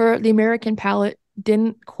Rio for the American palate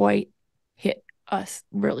didn't quite hit us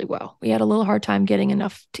really well. We had a little hard time getting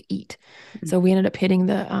enough to eat. So we ended up hitting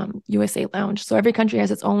the USA lounge. So every country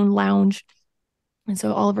has its own lounge. And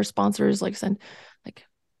so all of our sponsors like send like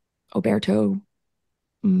Oberto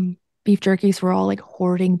beef jerkies. We're all like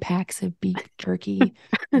hoarding packs of beef jerky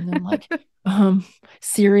and then like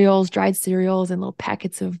cereals, dried cereals and little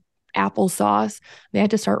packets of applesauce. They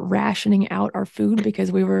had to start rationing out our food because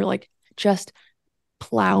we were like just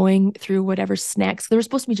plowing through whatever snacks. They were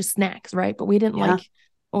supposed to be just snacks, right? But we didn't like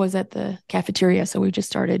what was at the cafeteria. So we just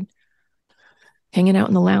started hanging out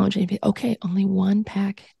in the lounge and be okay, only one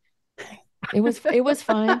pack. It was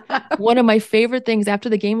fine. One of my favorite things after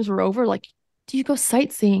the games were over, like, did you go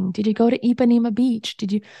sightseeing? Did you go to Ipanema Beach?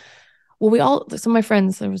 Some of my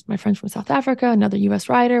friends, there was my friends from South Africa, another US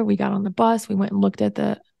rider. We got on the bus. We went and looked at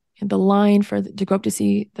the line to go up to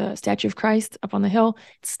see the Statue of Christ up on the hill.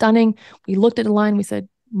 It's stunning. We looked at the line. We said,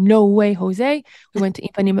 no way, Jose. We went to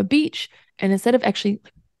Ipanema Beach. And instead of actually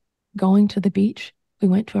going to the beach, we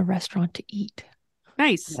went to a restaurant to eat.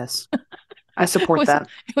 Nice. Yes. I support that.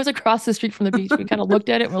 It was across the street from the beach. We kind of looked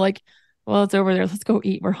at it. We're like, well, it's over there. Let's go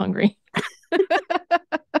eat. We're hungry.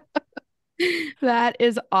 That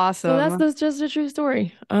is awesome. So that's just a true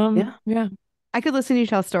story. Yeah. I could listen to you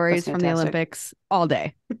tell stories from the Olympics all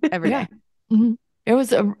day, every day. Mm-hmm.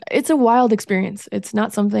 It's a wild experience. It's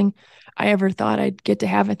not something I ever thought I'd get to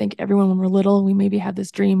have. I think everyone, when we're little, we maybe have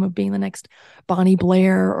this dream of being the next Bonnie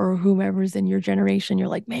Blair or whomever's in your generation. You're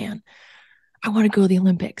like, man, I want to go to the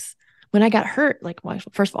Olympics. When I got hurt, like, well,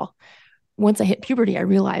 first of all, once I hit puberty, I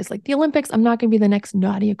realized like the Olympics, I'm not going to be the next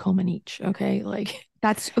Nadia Comaneci. Okay. Like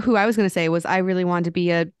that's who I was going to say was I really wanted to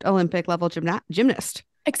be a Olympic level gymnast.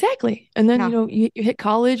 Exactly. And then, you hit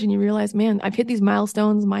college and you realize, man, I've hit these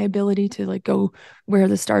milestones. My ability to like go wear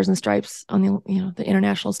the stars and stripes on the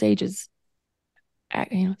international stage is,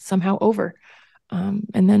 somehow over.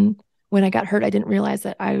 And then when I got hurt, I didn't realize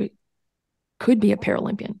that I could be a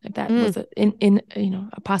Paralympian, if that was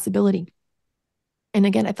a possibility. And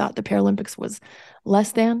again, I thought the Paralympics was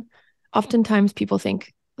less than. Oftentimes people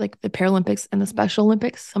think like the Paralympics and the Special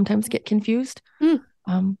Olympics sometimes get confused.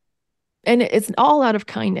 And it's all out of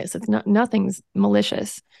kindness. It's nothing's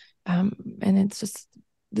malicious. And it's just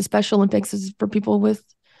the Special Olympics is for people with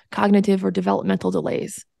cognitive or developmental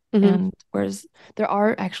delays. And whereas there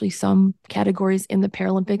are actually some categories in the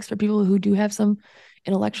Paralympics for people who do have some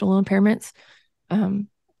intellectual impairments.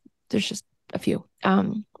 There's just a few.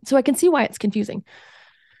 So I can see why it's confusing.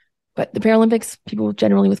 But the Paralympics, people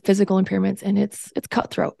generally with physical impairments, and it's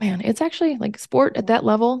cutthroat, man. It's actually like sport at that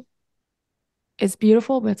level. It's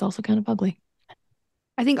beautiful, but it's also kind of ugly.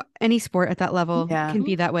 I think any sport at that level can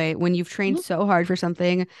be that way when you've trained so hard for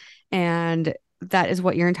something and that is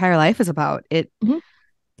what your entire life is about. It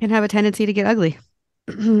can have a tendency to get ugly.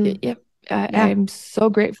 Yep. I'm so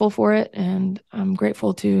grateful for it. And I'm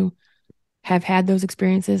grateful to have had those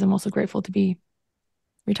experiences. I'm also grateful to be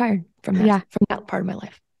retired from that part of my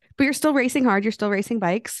life. But you're still racing hard. You're still racing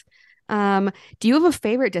bikes. Do you have a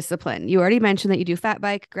favorite discipline? You already mentioned that you do fat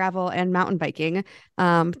bike, gravel, and mountain biking.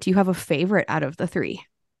 Do you have a favorite out of the three?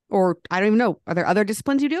 Or I don't even know. Are there other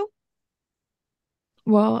disciplines you do?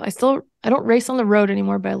 Well, I don't race on the road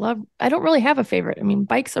anymore, but I don't really have a favorite. I mean,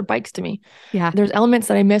 bikes are bikes to me. Yeah. There's elements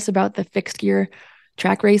that I miss about the fixed gear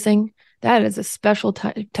track racing. That is a special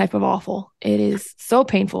type of awful. It is so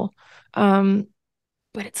painful. But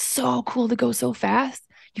it's so cool to go so fast.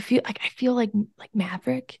 I feel like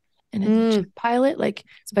Maverick and a jet pilot, like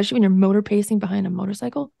especially when you're motor pacing behind a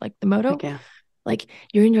motorcycle, like the moto. Yeah. Like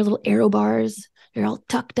you're in your little aero bars, you're all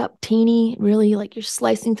tucked up, teeny, really like you're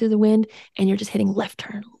slicing through the wind, and you're just hitting left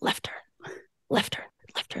turn, left turn, left turn,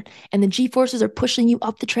 left turn. And the G forces are pushing you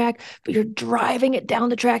up the track, but you're driving it down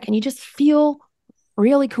the track, and you just feel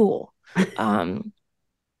really cool. Same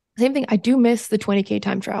thing. I do miss the 20K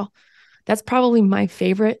time trial. That's probably my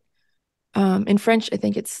favorite. In French, I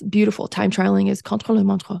think it's beautiful. Time trialing is contre la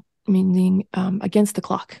montre, meaning against the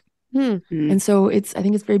clock. And so I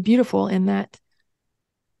think it's very beautiful in that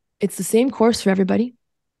it's the same course for everybody.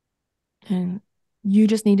 And you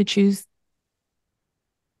just need to choose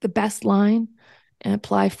the best line and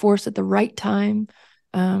apply force at the right time,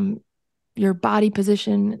 your body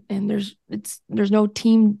position, and there's no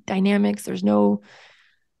team dynamics, there's no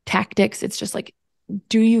tactics. It's just like,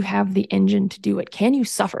 do you have the engine to do it? Can you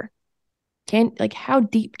suffer? How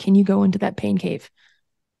deep can you go into that pain cave?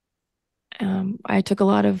 I took a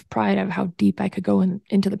lot of pride of how deep I could go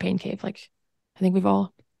into the pain cave. Like, I think we've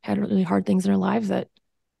all had really hard things in our lives that,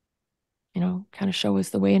 kind of show us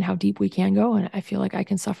the way and how deep we can go. And I feel like I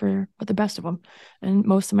can suffer with the best of them. And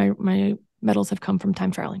most of my medals have come from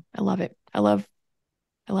time trialing. I love it. I love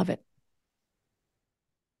it.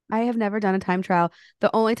 I have never done a time trial. The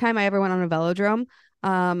only time I ever went on a velodrome.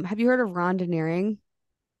 Have you heard of rondineering?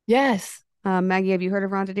 Yes. Maggie, have you heard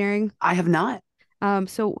of rondineering? I have not.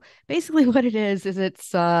 So basically what it is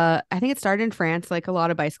it's I think it started in France, like a lot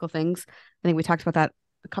of bicycle things. I think we talked about that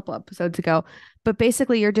a couple episodes ago. But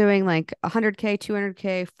basically you're doing like 100K,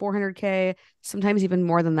 200K, 400K, sometimes even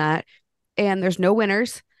more than that. And there's no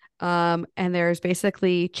winners. And there's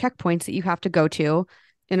basically checkpoints that you have to go to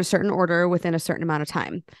in a certain order within a certain amount of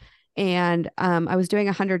time. And I was doing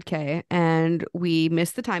 100K and we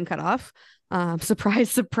missed the time cutoff.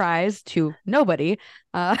 Surprise, surprise to nobody.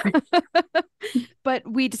 But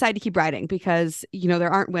we decided to keep riding because,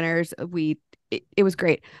 there aren't winners. It was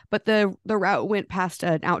great. But the route went past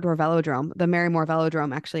an outdoor velodrome, the Marymore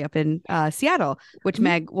Velodrome, actually up in Seattle, which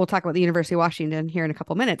Meg, we'll talk about the University of Washington here in a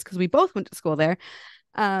couple minutes because we both went to school there.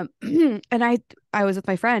 And I was with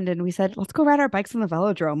my friend and we said, let's go ride our bikes on the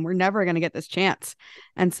velodrome. We're never going to get this chance.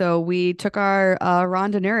 And so we took our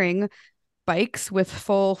rondineering bikes with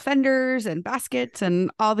full fenders and baskets and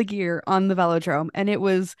all the gear on the velodrome. And it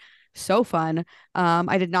was so fun.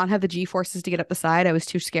 I did not have the G forces to get up the side. I was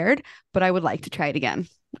too scared, but I would like to try it again.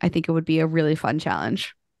 I think it would be a really fun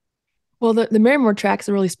challenge. Well, the Marymore track is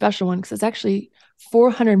a really special one because it's actually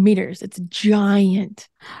 400 meters. It's giant.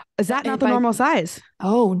 Is that not the normal size?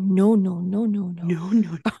 Oh, no. No.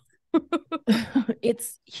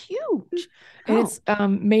 It's huge. And it's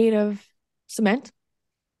made of cement.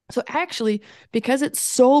 So actually, because it's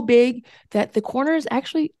so big that the corners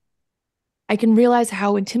actually, I can realize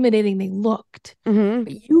how intimidating they looked.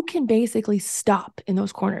 But you can basically stop in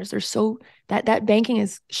those corners. They're so that banking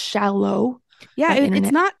is shallow. Yeah,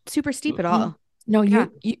 it's not super steep at all. No,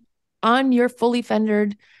 you on your fully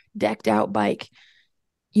fendered, decked out bike,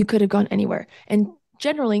 you could have gone anywhere. And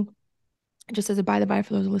generally, just as a by the by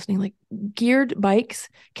for those listening, like geared bikes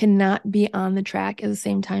cannot be on the track at the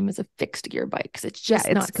same time as a fixed gear bike because it's just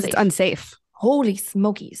not safe. It's unsafe. Holy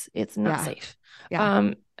smokies, it's not safe.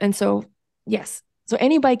 Yeah. And so yes, so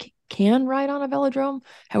any bike can ride on a velodrome.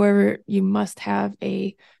 However, you must have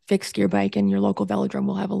a fixed gear bike, and your local velodrome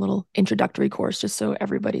will have a little introductory course just so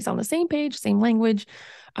everybody's on the same page, same language.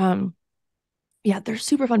 They're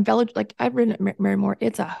super fun. Like I've ridden at Marymore,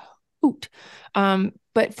 it's a hoot.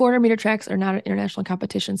 But 400-meter tracks are not an international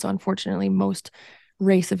competition, so unfortunately, most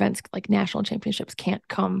race events like national championships can't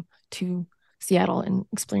come to Seattle and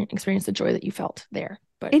experience the joy that you felt there.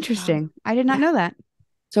 But interesting, I did not know that.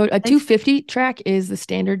 So a 250 track is the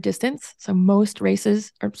standard distance. So most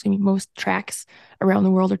tracks around the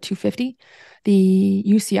world are 250. The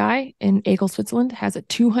UCI in Ekel, Switzerland has a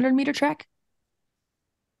 200-meter track.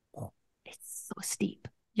 It's so steep.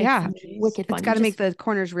 Yeah. It's wicked fun. It's got to make the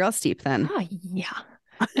corners real steep then. Yeah.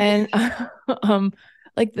 And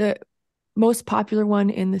like the most popular one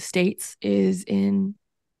in the States is in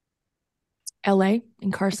LA,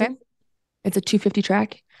 in Carson. Okay. It's a 250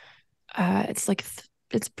 track. It's like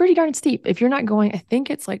it's pretty darn steep. If you're not going, I think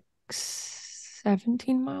it's like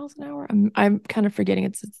 17 miles an hour. I'm kind of forgetting.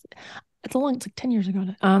 It's like 10 years ago.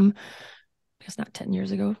 I guess not 10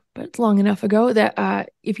 years ago, but it's long enough ago that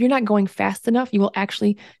if you're not going fast enough, you will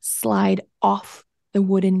actually slide off the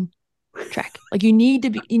wooden track. Like you need to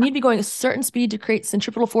be going a certain speed to create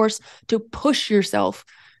centripetal force to push yourself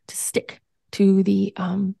to stick to the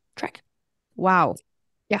track. Wow.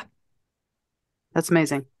 Yeah. That's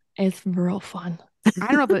amazing. It's real fun. I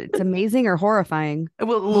don't know if it's amazing or horrifying. A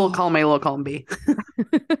little column A, a little column B.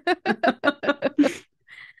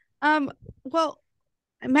 Well,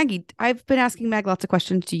 Maggie, I've been asking Meg lots of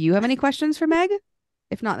questions. Do you have any questions for Meg?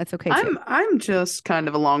 If not, that's okay too. I'm just kind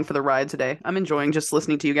of along for the ride today. I'm enjoying just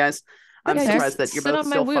listening to you guys. I'm Okay, surprised that you're sit both on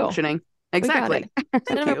my still wheel. functioning. Exactly.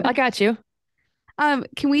 Thank you. I got you.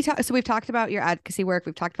 Can we talk? So we've talked about your advocacy work.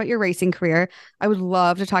 We've talked about your racing career. I would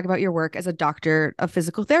love to talk about your work as a doctor of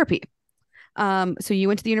physical therapy. So you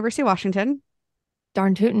went to the University of Washington.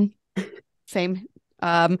 Darn tootin'. Same.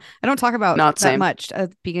 I don't talk about Not that same. much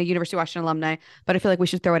being a University of Washington alumni, but I feel like we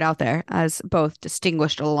should throw it out there as both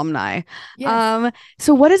distinguished alumni. Yes.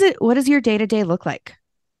 So what is it? What does your day-to-day look like?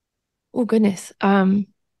 Oh goodness.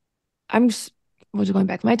 Just going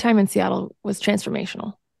back. My time in Seattle was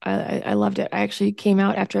transformational. I loved it. I actually came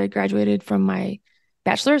out after I graduated from my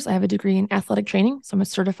bachelor's. I have a degree in athletic training, so I'm a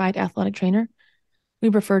certified athletic trainer. We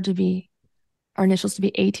prefer to be our initials to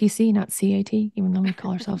be ATC, not CAT, even though we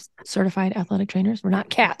call ourselves certified athletic trainers. We're not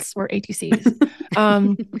cats, we're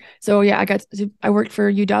ATCs. So yeah, I worked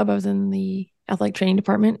for UW. I was in the athletic training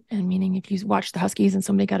department, and meaning if you watched the Huskies and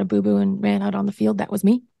somebody got a boo-boo and ran out on the field, that was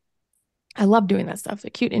me. I love doing that stuff.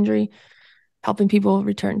 Acute injury, helping people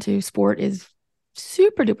return to sport is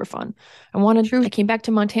super duper fun. I came back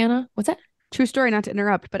to Montana. What's that? True story, not to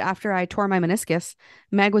interrupt, but after I tore my meniscus,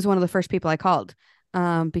 Meg was one of the first people I called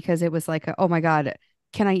because it was like, oh my God,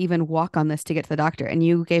 can I even walk on this to get to the doctor? And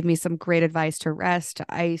you gave me some great advice to rest, to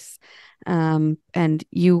ice. And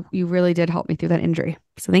you really did help me through that injury.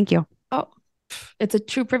 So thank you. Oh, it's a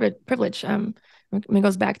true privilege. It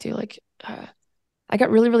goes back to I got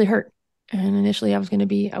really, really hurt. And initially I was going to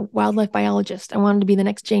be a wildlife biologist. I wanted to be the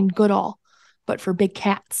next Jane Goodall, but for big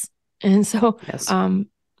cats. And so Yes.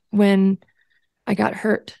 when I got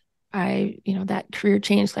hurt, that career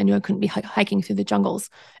changed. I knew I couldn't be hiking through the jungles.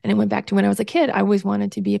 And it went back to when I was a kid. I always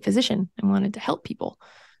wanted to be a physician and wanted to help people.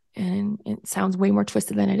 And it sounds way more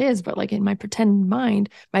twisted than it is, but like in my pretend mind,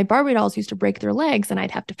 my Barbie dolls used to break their legs and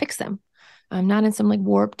I'd have to fix them. I'm not in some like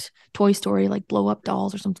warped Toy Story, like blow up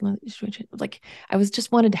dolls or something like I was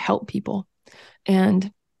just wanted to help people.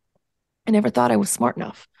 And I never thought I was smart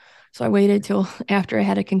enough. So I waited till after I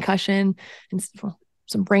had a concussion and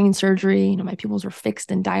some brain surgery. My pupils were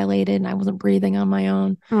fixed and dilated and I wasn't breathing on my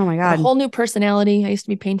own. Oh my God. A whole new personality. I used to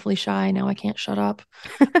be painfully shy. Now I can't shut up.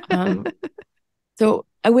 So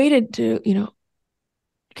I waited to,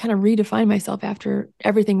 kind of redefine myself after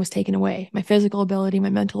everything was taken away. My physical ability, my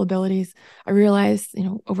mental abilities. I realized,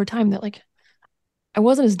 over time that like I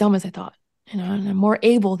wasn't as dumb as I thought, and I'm more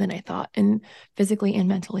able than I thought, and physically and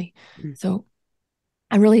mentally. So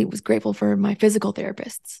I really was grateful for my physical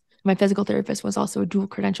therapists. My physical therapist was also a dual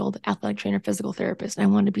credentialed athletic trainer physical therapist, and I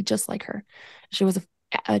wanted to be just like her. She was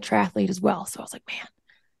a triathlete as well. So I was like,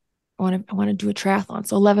 man, I want to do a triathlon.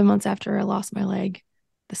 So 11 months after I lost my leg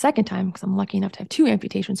the second time, because I'm lucky enough to have 2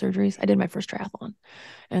 amputation surgeries, I did my first triathlon.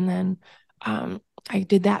 And then I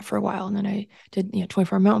did that for a while. And then I did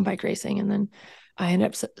 24-hour mountain bike racing. And then I ended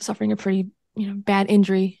up suffering a pretty bad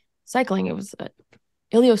injury cycling. It was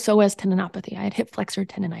iliopsoas tendinopathy. I had hip flexor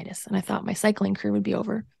tendonitis, and I thought my cycling career would be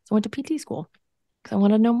over. So I went to PT school because I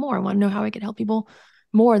wanted to know more. I wanted to know how I could help people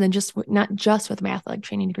more than not just with my athletic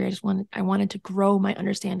training degree. I wanted to grow my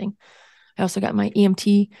understanding. I also got my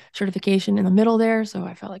EMT certification in the middle there. So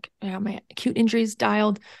I felt like I got my acute injuries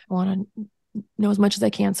dialed. I want to know as much as I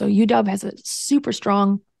can. So UW has a super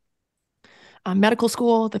strong medical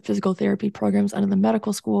school. The physical therapy programs under the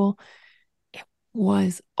medical school. It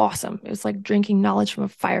was awesome. It was like drinking knowledge from a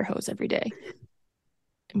fire hose every day.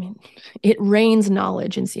 I mean, it rains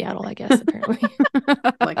knowledge in Seattle, I guess, apparently.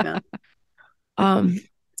 Like that.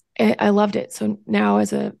 I loved it. So now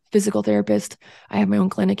as a physical therapist, I have my own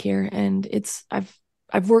clinic here, and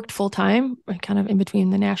I've worked full time, kind of in between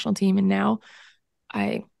the national team. And now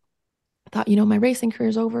I thought, my racing career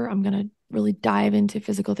is over. I'm going to really dive into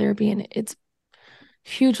physical therapy, and it's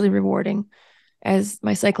hugely rewarding. As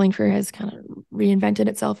my cycling career has kind of reinvented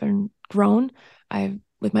itself and grown,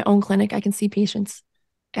 with my own clinic, I can see patients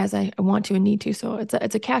as I want to and need to. So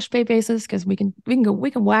it's a cash pay basis because we can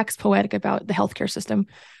wax poetic about the healthcare system.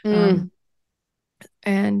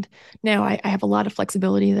 And now I have a lot of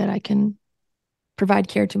flexibility that I can provide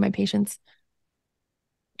care to my patients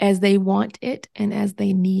as they want it and as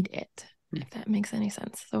they need it, if that makes any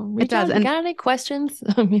sense. So reach out if you got any questions.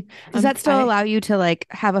 I mean, does that still allow you to like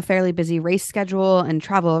have a fairly busy race schedule and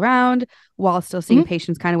travel around while still seeing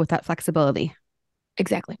patients kind of with that flexibility?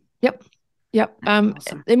 Exactly. Yep.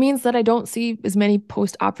 Awesome. It means that I don't see as many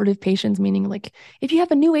post-operative patients, meaning like if you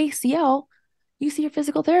have a new ACL, you see your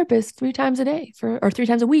physical therapist 3 times a day or 3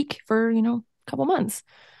 times a week for, a couple months.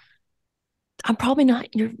 I'm probably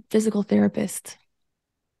not your physical therapist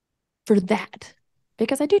for that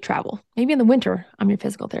because I do travel. Maybe in the winter, I'm your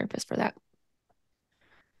physical therapist for that.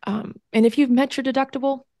 And if you've met your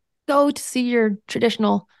deductible, go to see your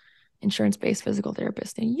traditional insurance-based physical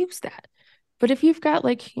therapist and use that. But if you've got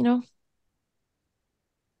like,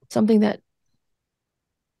 something that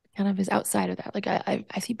kind of is outside of that, like I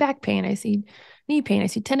see back pain, I see knee pain, I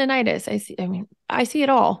see tendonitis, I see it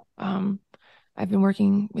all. I've been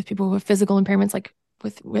working with people with physical impairments, like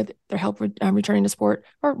with their help returning to sport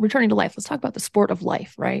or returning to life. Let's talk about the sport of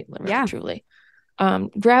life, right? Yeah. Truly.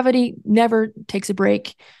 Gravity never takes a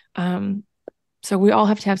break. So we all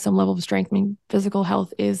have to have some level of strength. I mean, physical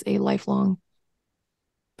health is a lifelong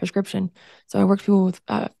prescription. So I work with people with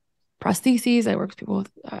prostheses. I work with people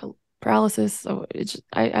with paralysis. So it's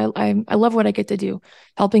I love what I get to do.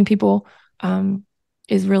 Helping people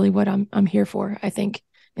is really what I'm here for, I think,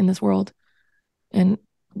 in this world. And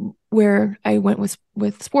where I went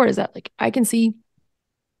with sport is that like I can see,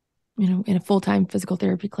 in a full-time physical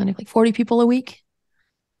therapy clinic, like 40 people a week.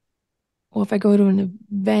 Well, if I go to an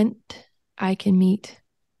event, I can meet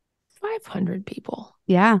 500 people.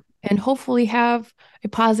 Yeah. And hopefully have a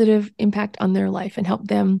positive impact on their life and help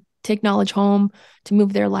them take knowledge home to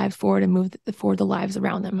move their lives forward and move forward the lives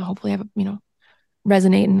around them. And hopefully have,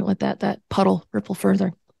 resonate and let that puddle ripple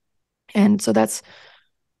further. And so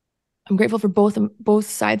I'm grateful for both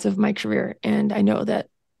sides of my career. And I know that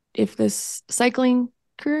if this cycling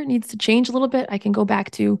career needs to change a little bit, I can go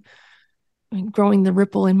back to growing the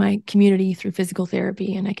ripple in my community through physical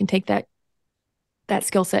therapy. And I can take that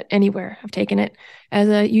skill set anywhere. I've taken it as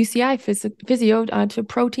a UCI physio to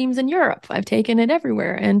pro teams in Europe. I've taken it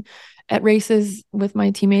everywhere. And at races with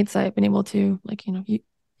my teammates, I've been able to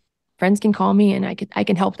friends can call me and I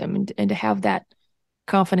can help them and to have that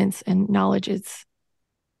confidence and knowledge. It's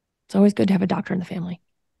always good to have a doctor in the family.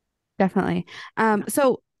 Definitely.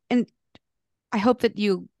 So, and I hope that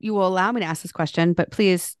you will allow me to ask this question, but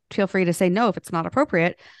please feel free to say no if it's not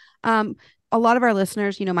appropriate. A lot of our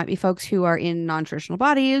listeners, might be folks who are in non-traditional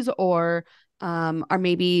bodies or are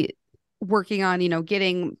maybe working on,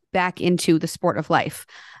 getting back into the sport of life.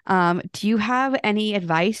 Do you have any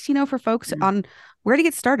advice, for folks on where to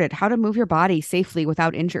get started, how to move your body safely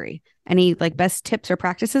without injury? Any like best tips or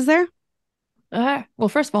practices there? Well,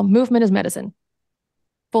 first of all, movement is medicine.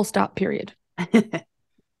 Full stop, period.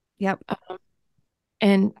 Yep.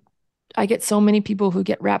 And I get so many people who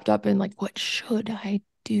get wrapped up in like, what should I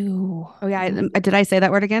do? Oh yeah. Did I say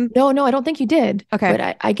that word again? No, I don't think you did. Okay.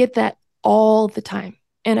 But I get that all the time.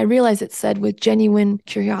 And I realize it's said with genuine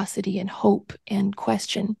curiosity and hope and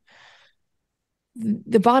question.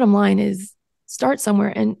 The bottom line is start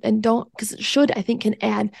somewhere and don't, because should, I think, can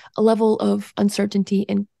add a level of uncertainty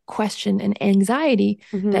and question and anxiety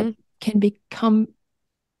that can become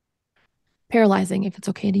paralyzing, if it's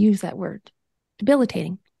okay to use that word,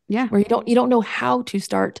 debilitating. Yeah. Where you don't know how to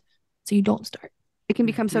start, so you don't start. It can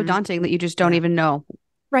become so daunting that you just don't even know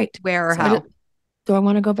where or how. So I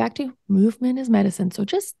want to go back to movement is medicine. So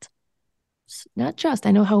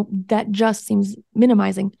I know how that just seems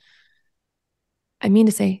minimizing. I mean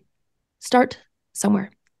to say, start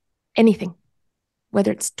somewhere, anything,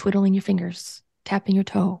 whether it's twiddling your fingers, tapping your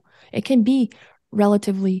toe. It can be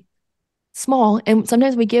relatively small. And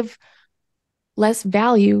sometimes we give less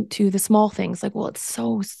value to the small things. Like, well, it's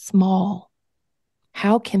so small.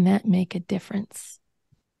 How can that make a difference?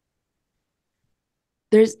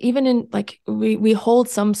 There's even in like, we hold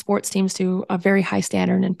some sports teams to a very high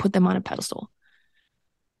standard and put them on a pedestal.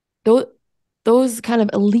 Those kind of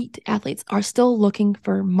elite athletes are still looking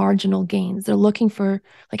for marginal gains. They're looking for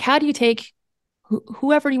like, how do you take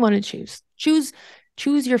whoever you want to choose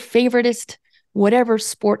your favoritist, whatever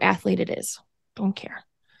sport athlete it is. Don't care.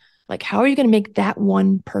 Like, how are you going to make that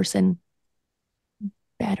one person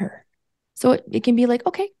better? So it can be like,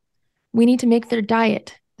 okay, we need to make their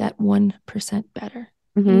diet that 1% better.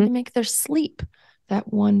 We need to make their sleep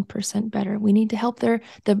that 1% better. We need to help the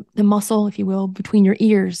muscle, if you will, between your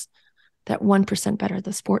ears that 1% better.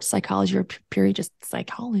 The sports psychology or purely just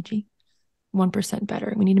psychology, 1%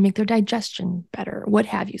 better. We need to make their digestion better, what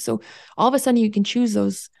have you. So all of a sudden you can choose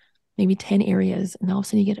those maybe 10 areas, and all of a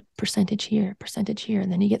sudden you get a percentage here,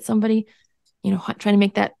 and then you get somebody, trying to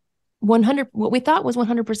make that 100, what we thought was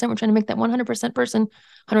 100%, we're trying to make that 100% person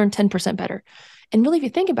 110% better. And really, if you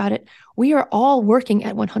think about it, we are all working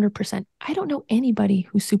at 100%. I don't know anybody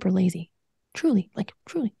who's super lazy. Truly.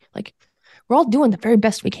 We're all doing the very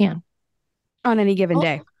best we can. On any given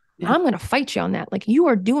day. Yeah. I'm going to fight you on that. Like, you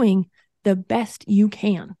are doing the best you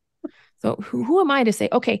can. So who am I to say,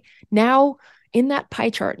 okay, now in that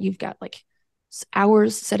pie chart, you've got like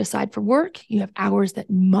hours set aside for work. You have hours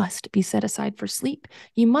that must be set aside for sleep.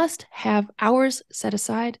 You must have hours set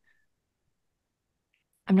aside.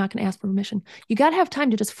 I'm not going to ask for permission. You got to have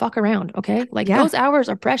time to just fuck around. Okay. Like those hours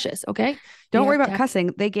are precious. Okay. Don't worry about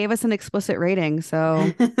cussing. They gave us an explicit rating.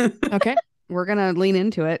 So, okay. We're going to lean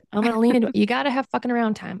into it. I'm going to lean into it. You got to have fucking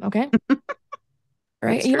around time. Okay.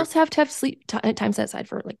 Right. You also have to have sleep time set aside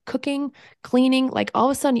for like cooking, cleaning. Like all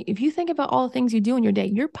of a sudden, if you think about all the things you do in your day,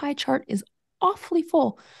 your pie chart is awfully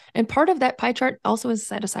full. And part of that pie chart also is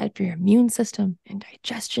set aside for your immune system and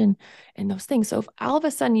digestion and those things. So if all of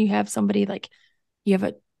a sudden you have somebody like you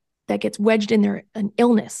have that gets wedged in there, an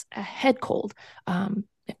illness, a head cold.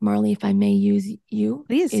 Marley, if I may use you,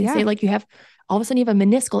 please, say like you have all of a sudden you have a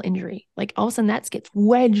meniscal injury, like all of a sudden that gets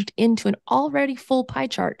wedged into an already full pie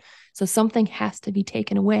chart. So something has to be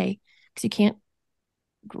taken away because you can't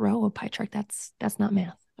grow a pie chart. That's not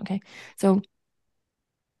math. Okay. So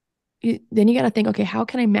then you got to think, okay, how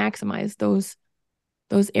can I maximize those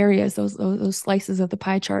areas, those slices of the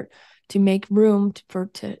pie chart to make room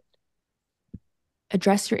to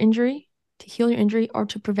address your injury, to heal your injury, or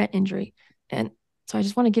to prevent injury. And so I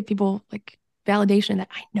just want to give people like validation that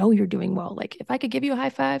I know you're doing well. Like if I could give you a high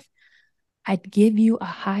five, I'd give you a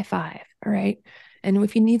high five. All right. And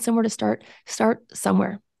if you need somewhere to start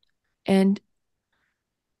somewhere. And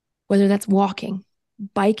whether that's walking,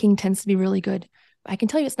 biking tends to be really good. I can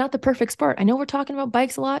tell you it's not the perfect sport. I know we're talking about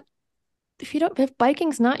bikes a lot. If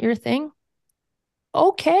biking's not your thing,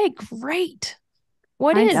 okay, great.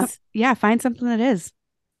 What is? Find something that is.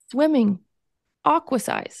 Swimming, aqua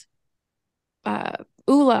size,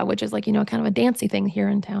 ula, which is like, kind of a dancey thing here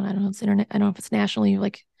in town. I don't know if it's internet. I don't know if it's nationally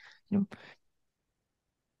like,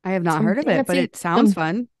 I have not heard of it, but it sounds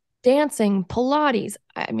fun. Dancing, Pilates.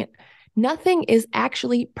 I mean, nothing is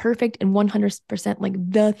actually perfect and 100% like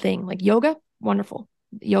the thing. Like yoga, wonderful.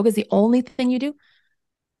 Yoga is the only thing you do.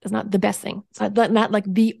 It's not the best thing. It's not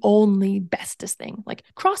like the only bestest thing. Like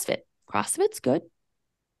CrossFit's good.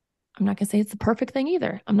 I'm not going to say it's the perfect thing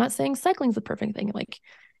either. I'm not saying cycling's the perfect thing. Like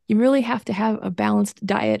you really have to have a balanced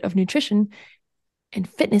diet of nutrition and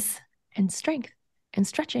fitness and strength and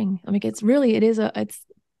stretching. I mean, it's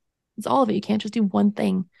all of it. You can't just do one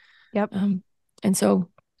thing. Yep. And so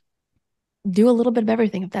do a little bit of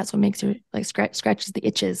everything if that's what makes your like scratches the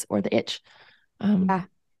itches or the itch. Yeah.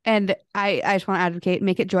 And I just want to advocate,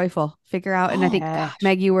 make it joyful, figure out. And I think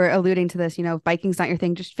Meg, you were alluding to this, if biking's not your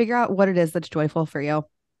thing, just figure out what it is that's joyful for you.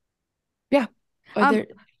 Yeah. I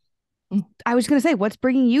was going to say, what's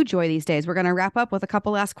bringing you joy these days? We're going to wrap up with a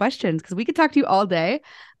couple last questions because we could talk to you all day.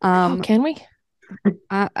 Can we?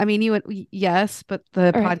 I mean, yes, but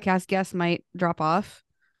the podcast guests might drop off.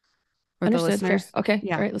 Or Understood. The listeners. Fair. Okay.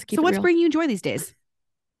 Yeah. All right. Let's keep it So what's real. bringing you joy these days?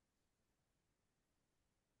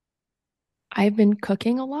 I've been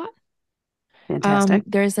cooking a lot. Fantastic.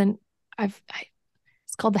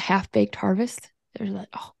 It's called the Half-Baked Harvest. There's like,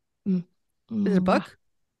 is it a book?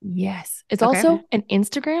 Yes. It's also an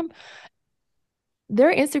Instagram.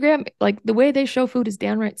 Their Instagram, like the way they show food is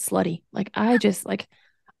downright slutty. Like I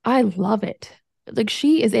love it. Like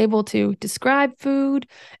she is able to describe food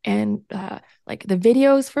and like the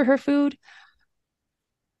videos for her food.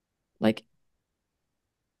 Like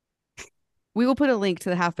we will put a link to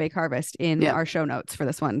the Half-Baked Harvest in our show notes for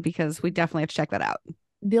this one because we definitely have to check that out.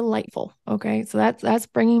 Delightful. Okay. So that's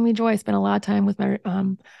bringing me joy. I spent a lot of time with my, I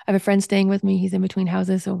have a friend staying with me. He's in between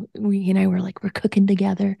houses. So he and I we're cooking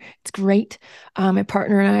together. It's great. My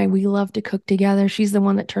partner and I, we love to cook together. She's the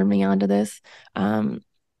one that turned me on to this. And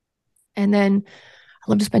then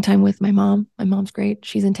I love to spend time with my mom. My mom's great.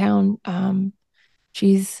 She's in town.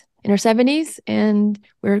 She's in her 70s and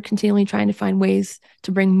we're continually trying to find ways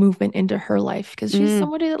to bring movement into her life because she's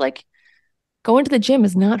somebody that like going to the gym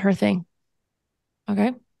is not her thing.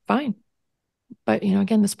 Okay, fine. But,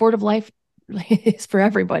 again, the sport of life is for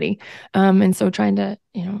everybody. And so trying to,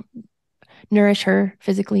 nourish her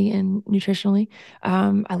physically and nutritionally.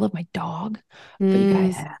 I love my dog, but you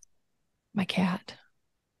guys, my cat.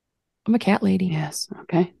 I'm a cat lady. Yes.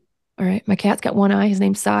 Okay. All right. My cat's got one eye. His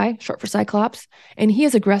name's Cy, short for Cyclops. And he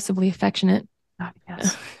is aggressively affectionate.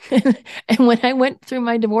 Yes. And when I went through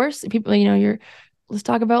my divorce, people, let's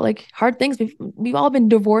talk about like hard things. We've all been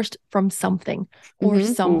divorced from something or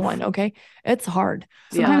someone. Okay. It's hard.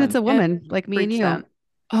 Sometimes it's a woman like me and you.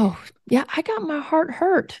 Oh, yeah, I got my heart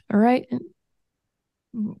hurt. All right. And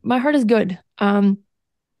my heart is good.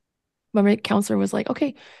 But my counselor was like,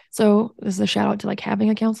 okay, so this is a shout out to like having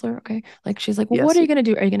a counselor. Okay. Like she's like, well, what Yes. are you going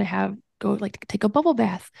to do? Are you going to go like take a bubble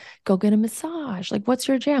bath, go get a massage? Like, what's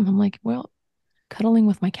your jam? I'm like, well, cuddling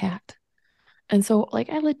with my cat. And so like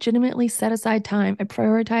I legitimately set aside time. I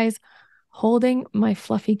prioritize holding my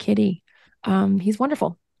fluffy kitty. He's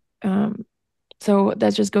wonderful. So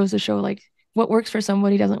that just goes to show like what works for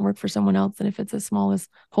somebody doesn't work for someone else. And if it's as small as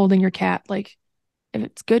holding your cat, like if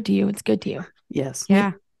it's good to you, it's good to you. Yes.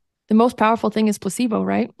 Yeah. The most powerful thing is placebo,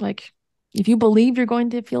 right? Like if you believe you're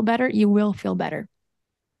going to feel better, you will feel better.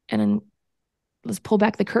 And then let's pull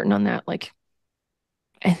back the curtain on that. Like,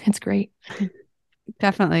 it's great.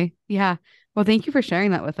 Definitely. Yeah. Well, thank you for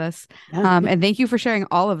sharing that with us. Yeah. And thank you for sharing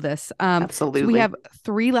all of this. Absolutely. So we have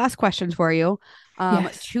 3 last questions for you.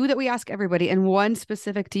 Yes. 2 that we ask everybody and 1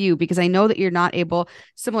 specific to you, because I know that you're not able,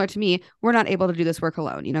 similar to me, we're not able to do this work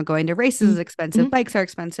alone. You know, going to races is expensive, bikes are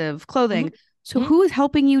expensive, clothing. So who is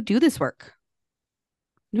helping you do this work?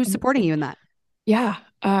 Who's supporting you in that? Yeah.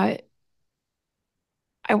 I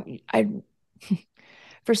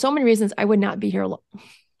for so many reasons, I would not be here alone.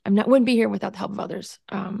 Wouldn't be here without the help of others.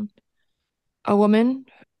 A woman,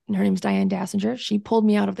 her name's Diane Dassinger. She pulled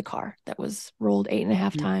me out of the car that was rolled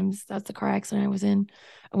 8.5 times. That's the car accident I was in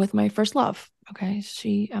with my first love. Okay.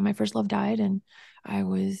 My first love died and I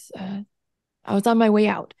was on my way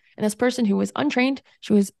out. And this person who was untrained,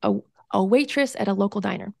 she was a waitress at a local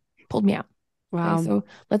diner, pulled me out. Wow. Okay, so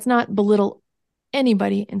let's not belittle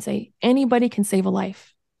anybody and say anybody can save a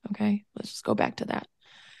life. Okay. Let's just go back to that.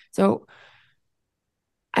 So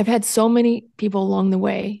I've had so many people along the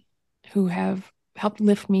way who have helped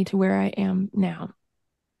lift me to where I am now.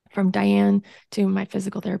 From Diane to my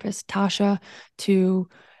physical therapist, Tasha, to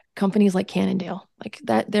companies like Cannondale. Like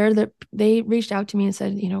that, they reached out to me and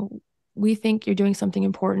said, you know, we think you're doing something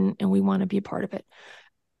important and we want to be a part of it.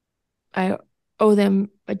 I owe them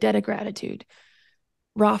a debt of gratitude.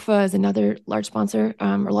 Rafa is another large sponsor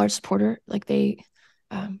or large supporter. Like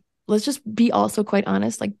let's just be also quite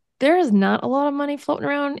honest. Like there is not a lot of money floating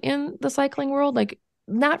around in the cycling world, like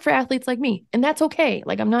not for athletes like me. And that's okay.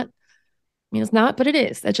 Like it's not, but it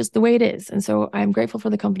is. That's just the way it is. And so I'm grateful for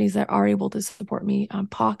the companies that are able to support me.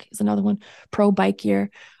 POC is another one, Pro Bike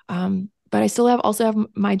Gear. But I still also have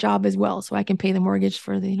my job as well. So I can pay the mortgage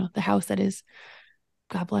for the house that is,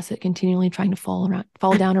 God bless it, continually trying to fall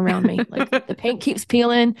down around me. Like the paint keeps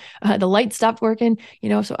peeling, the light stopped working,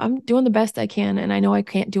 so I'm doing the best I can. And I know I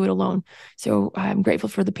can't do it alone. So I'm grateful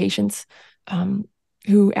for the patients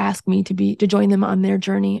who ask me to join them on their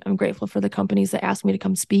journey. I'm grateful for the companies that ask me to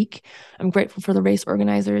come speak. I'm grateful for the race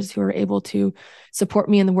organizers who are able to support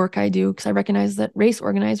me in the work I do, because I recognize that race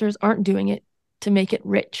organizers aren't doing it to make it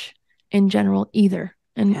rich in general either.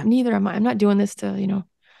 And neither am I. I'm not doing this to,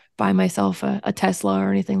 buy myself a Tesla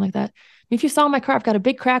or anything like that. If you saw my car, I've got a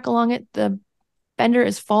big crack along it. The fender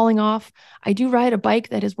is falling off. I do ride a bike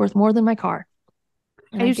that is worth more than my car.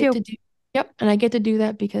 And I get to do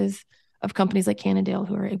that because of companies like Cannondale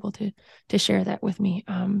who are able to share that with me.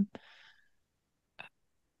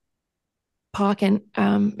 POC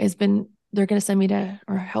they're going to send me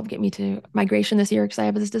or help get me to migration this year, because I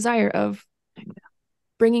have this desire of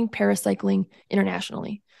bringing paracycling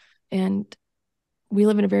internationally. And we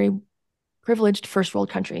live in a very privileged first world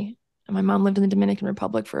country. And my mom lived in the Dominican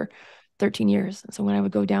Republic for 13 years. And so when I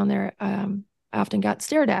would go down there, I often got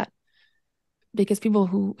stared at because people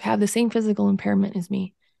who have the same physical impairment as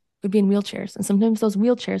me would be in wheelchairs. And sometimes those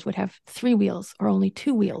wheelchairs would have 3 wheels or only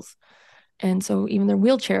 2 wheels. And so even their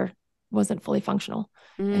wheelchair wasn't fully functional.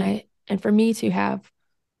 And for me to have,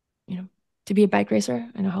 to be a bike racer,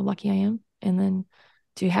 I know how lucky I am. And then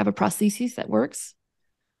to have a prosthesis that works,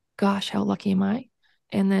 gosh, how lucky am I?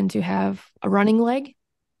 And then to have a running leg,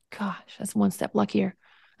 gosh, that's one step luckier.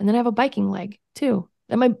 And then I have a biking leg too,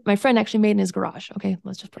 that my friend actually made in his garage. Okay,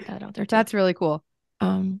 let's just put that out there too. That's really cool.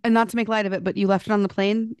 And not to make light of it, but you left it on the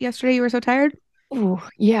plane yesterday. You were so tired. Oh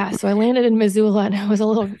yeah. So I landed in Missoula and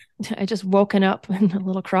I just woken up and a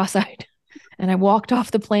little cross-eyed. And I walked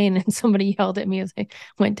off the plane and somebody yelled at me as I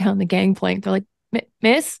went down the gangplank. They're like,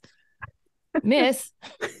 Miss. I was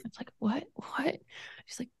like, what?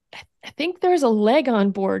 She's like, I think there's a leg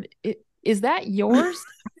on board. Is that yours?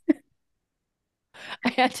 I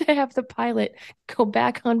had to have the pilot go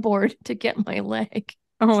back on board to get my leg.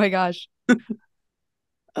 Oh my gosh.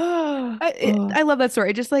 I love that story.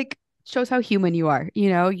 It just like shows how human you are.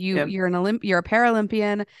 You're you're a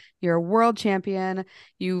Paralympian, you're a world champion,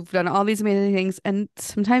 you've done all these amazing things, and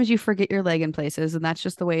sometimes you forget your leg in places, and that's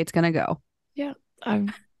just the way it's gonna go. Yeah.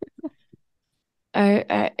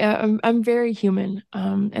 I'm very human.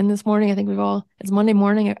 And this morning, I think it's Monday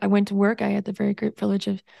morning. I went to work. I had the very great privilege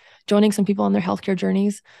of joining some people on their healthcare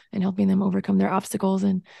journeys and helping them overcome their obstacles.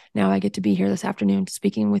 And now I get to be here this afternoon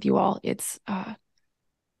speaking with you all. It's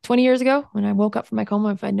 20 years ago when I woke up from my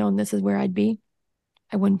coma. If I'd known this is where I'd be,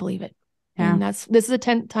 I wouldn't believe it. Yeah. And this is a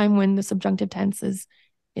time when the subjunctive tense is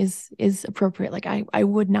appropriate. Like I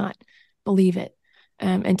would not believe it.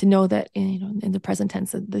 And to know that in the present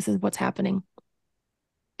tense that this is what's happening,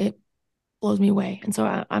 it blows me away. And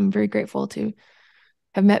so I'm very grateful to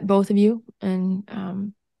have met both of you.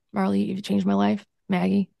 And Marley, you've changed my life.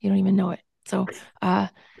 Maggie, you don't even know it. So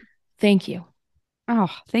thank you. Oh,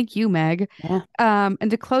 thank you, Meg. Yeah. And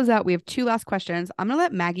to close out, we have 2 last questions. I'm gonna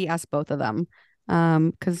let Maggie ask both of them.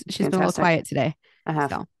 Because she's been a little quiet today. I have.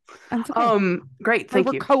 So that's okay. Great. Thank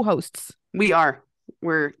you. We're co-hosts.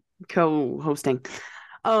 We're co-hosting.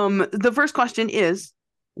 The first question is,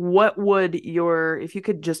 what would if you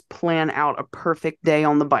could just plan out a perfect day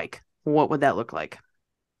on the bike, what would that look like?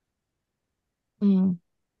 Generally,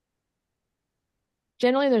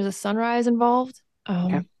 there's a sunrise involved.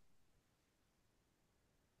 Okay.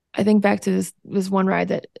 I think back to this one ride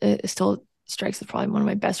that still strikes as probably one of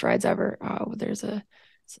my best rides ever. There's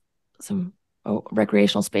some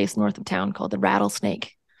recreational space north of town called the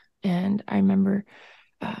Rattlesnake. And I remember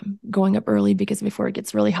going up early because before it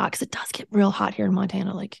gets really hot, because it does get real hot here in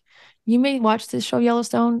Montana. Like, you may watch this show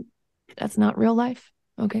Yellowstone. That's not real life.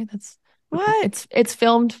 Okay, that's what it's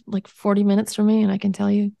filmed like 40 minutes from me, and I can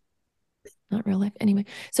tell you, not real life. Anyway,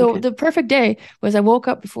 so the perfect day was I woke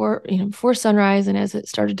up before sunrise, and as it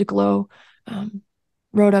started to glow,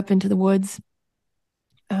 rode up into the woods.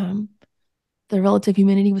 The relative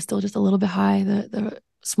humidity was still just a little bit high. The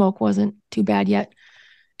smoke wasn't too bad yet.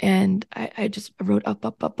 And I just rode up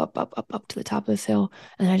to the top of this hill.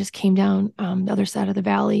 And I just came down the other side of the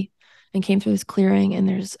valley and came through this clearing. And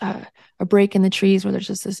there's a break in the trees where there's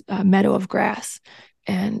just this meadow of grass.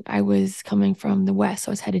 And I was coming from the west, so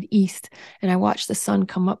I was headed east. And I watched the sun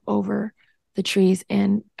come up over the trees.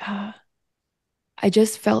 And I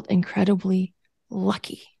just felt incredibly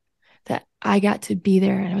lucky that I got to be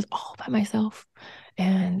there, and I was all by myself,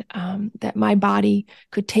 and that my body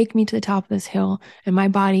could take me to the top of this hill, and my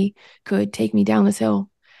body could take me down this hill,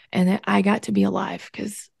 and that I got to be alive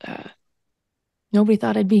because nobody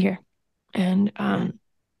thought I'd be here, and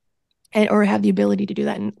or have the ability to do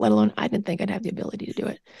that, and let alone I didn't think I'd have the ability to do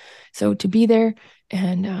it. So to be there,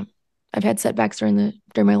 and I've had setbacks during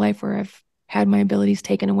my life where I've had my abilities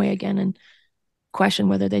taken away again and questioned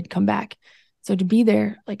whether they'd come back. So to be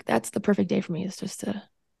there, like, that's the perfect day for me, is just to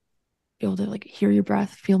be able to like hear your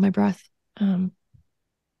breath, feel my breath.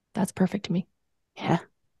 That's perfect to me. Yeah.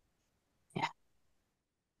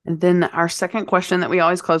 And then our second question that we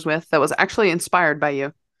always close with, that was actually inspired by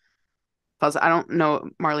you, because I don't know,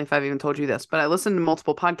 Marley, if I've even told you this, but I listened to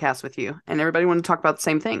multiple podcasts with you, and everybody wanted to talk about the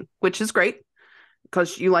same thing, which is great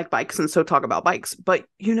because you like bikes and so talk about bikes, but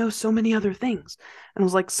so many other things. And I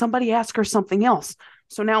was like, somebody ask her something else.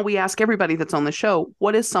 So now we ask everybody that's on the show,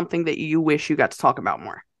 what is something that you wish you got to talk about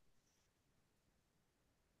more?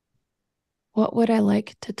 What would I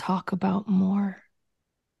like to talk about more?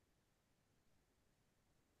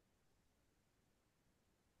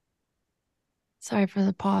 Sorry for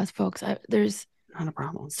the pause, folks. There's not a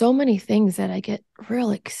problem. So many things that I get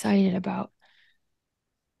real excited about.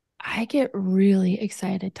 I get really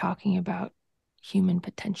excited talking about human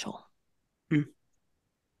potential.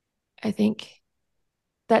 I think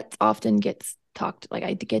that often gets talked, like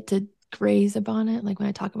I get to graze upon it, like when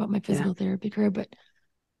I talk about my physical therapy career, but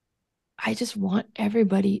I just want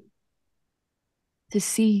everybody to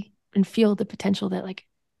see and feel the potential that like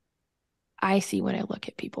I see when I look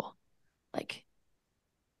at people. Like,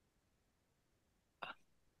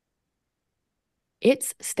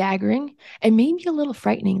 it's staggering and maybe a little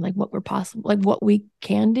frightening, like what we're possible, like what we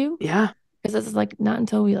can do. Yeah. Because it's like not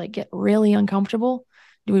until we like get really uncomfortable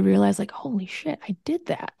do we realize like, holy shit, I did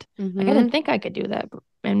that. Like, I didn't think I could do that.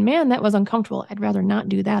 And man, that was uncomfortable. I'd rather not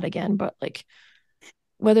do that again. But like,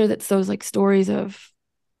 whether that's those like stories of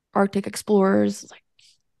Arctic explorers, like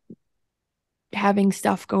having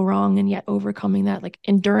stuff go wrong and yet overcoming that, like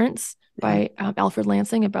Endurance by Alfred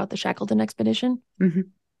Lansing about the Shackleton expedition.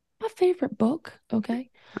 My favorite book.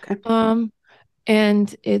 Okay.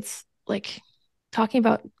 And it's like talking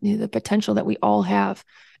about the potential that we all have,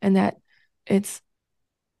 and that it's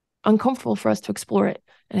uncomfortable for us to explore it.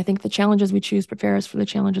 And I think the challenges we choose prepare us for the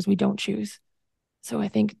challenges we don't choose. So I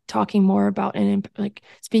think talking more about and like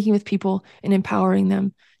speaking with people and empowering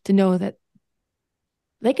them to know that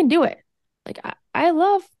they can do it. Like I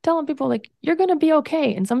love telling people like, you're going to be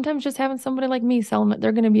okay. And sometimes just having somebody like me tell them that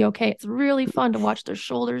they're going to be okay. It's really fun to watch their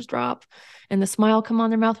shoulders drop and the smile come on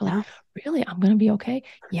their mouth. They're like, really? I'm going to be okay?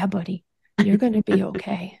 Yeah, buddy, you're going to be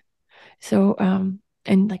okay. So,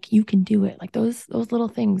 and like, you can do it. Like those little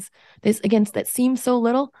things, that seem so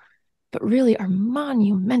little, but really are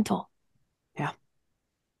monumental. Yeah.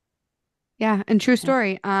 Yeah. And true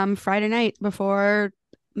story. Friday night before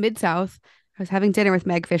Mid-South, I was having dinner with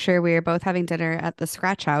Meg Fisher. We were both having dinner at the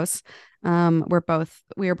Scratch House. We were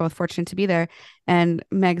both fortunate to be there. And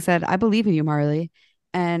Meg said, I believe in you, Marley.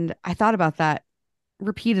 And I thought about that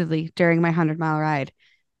repeatedly during my 100-mile ride.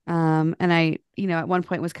 And I, at one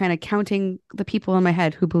point was kind of counting the people in my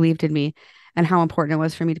head who believed in me and how important it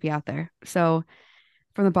was for me to be out there. So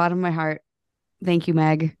from the bottom of my heart, thank you,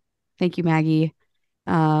 Meg. Thank you, Maggie.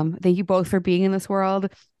 Thank you both for being in this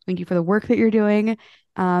world. Thank you for the work that you're doing.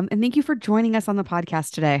 And thank you for joining us on the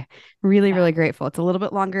podcast today. Really, really grateful. It's a little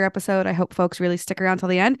bit longer episode. I hope folks really stick around till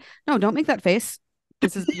the end. No, don't make that face.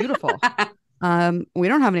 This is beautiful. We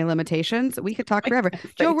don't have any limitations. We could talk forever.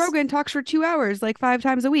 Joe Rogan talks for 2 hours, like 5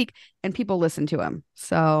 times a week, and people listen to him.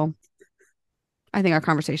 So I think our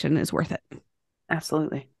conversation is worth it.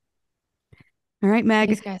 Absolutely. All right, Meg.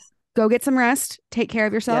 Thanks, guys. Go get some rest. Take care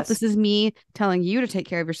of yourself. Yes. This is me telling you to take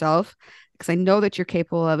care of yourself because I know that you're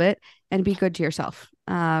capable of it, and be good to yourself.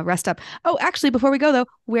 Rest up. Oh, actually, before we go though,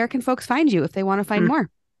 where can folks find you if they want to find more?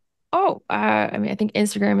 Oh, I think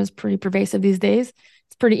Instagram is pretty pervasive these days.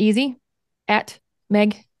 It's pretty easy. At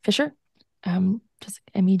Meg Fisher, just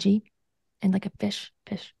MEG, and like a fish,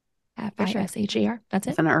 FISHER. That's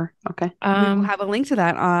it. Okay. We'll have a link to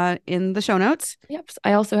that in the show notes. Yep.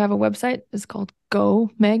 I also have a website. It's called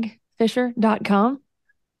gomegfisher.com.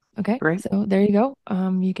 Okay. Great. So there you go.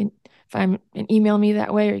 You can email me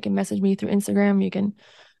that way, or you can message me through Instagram. You can.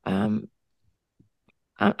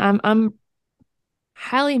 I'm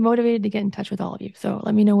highly motivated to get in touch with all of you. So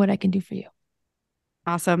let me know what I can do for you.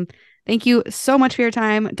 Awesome. Thank you so much for your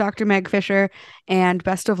time, Dr. Meg Fisher, and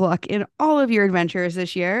best of luck in all of your adventures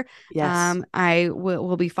this year. Yes. I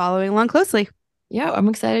will be following along closely. Yeah, I'm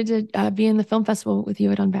excited to be in the film festival with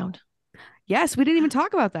you at Unbound. Yes, we didn't even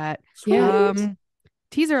talk about that. Yeah.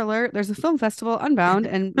 Teaser alert, there's a film festival, Unbound,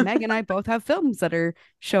 and Meg and I both have films that are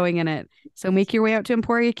showing in it. So make your way out to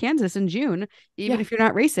Emporia, Kansas in June, even if you're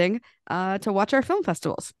not racing, to watch our film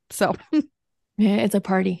festivals. So yeah, it's a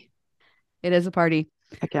party. It is a party.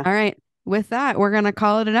 Heck yeah. All right. With that, we're going to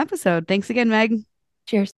call it an episode. Thanks again, Meg.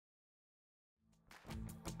 Cheers.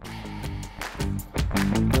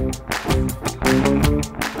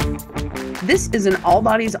 This is an All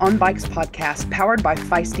Bodies on Bikes podcast powered by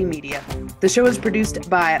Feisty Media. The show is produced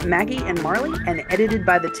by Maggie and Marley and edited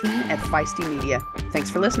by the team at Feisty Media. Thanks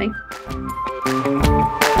for listening.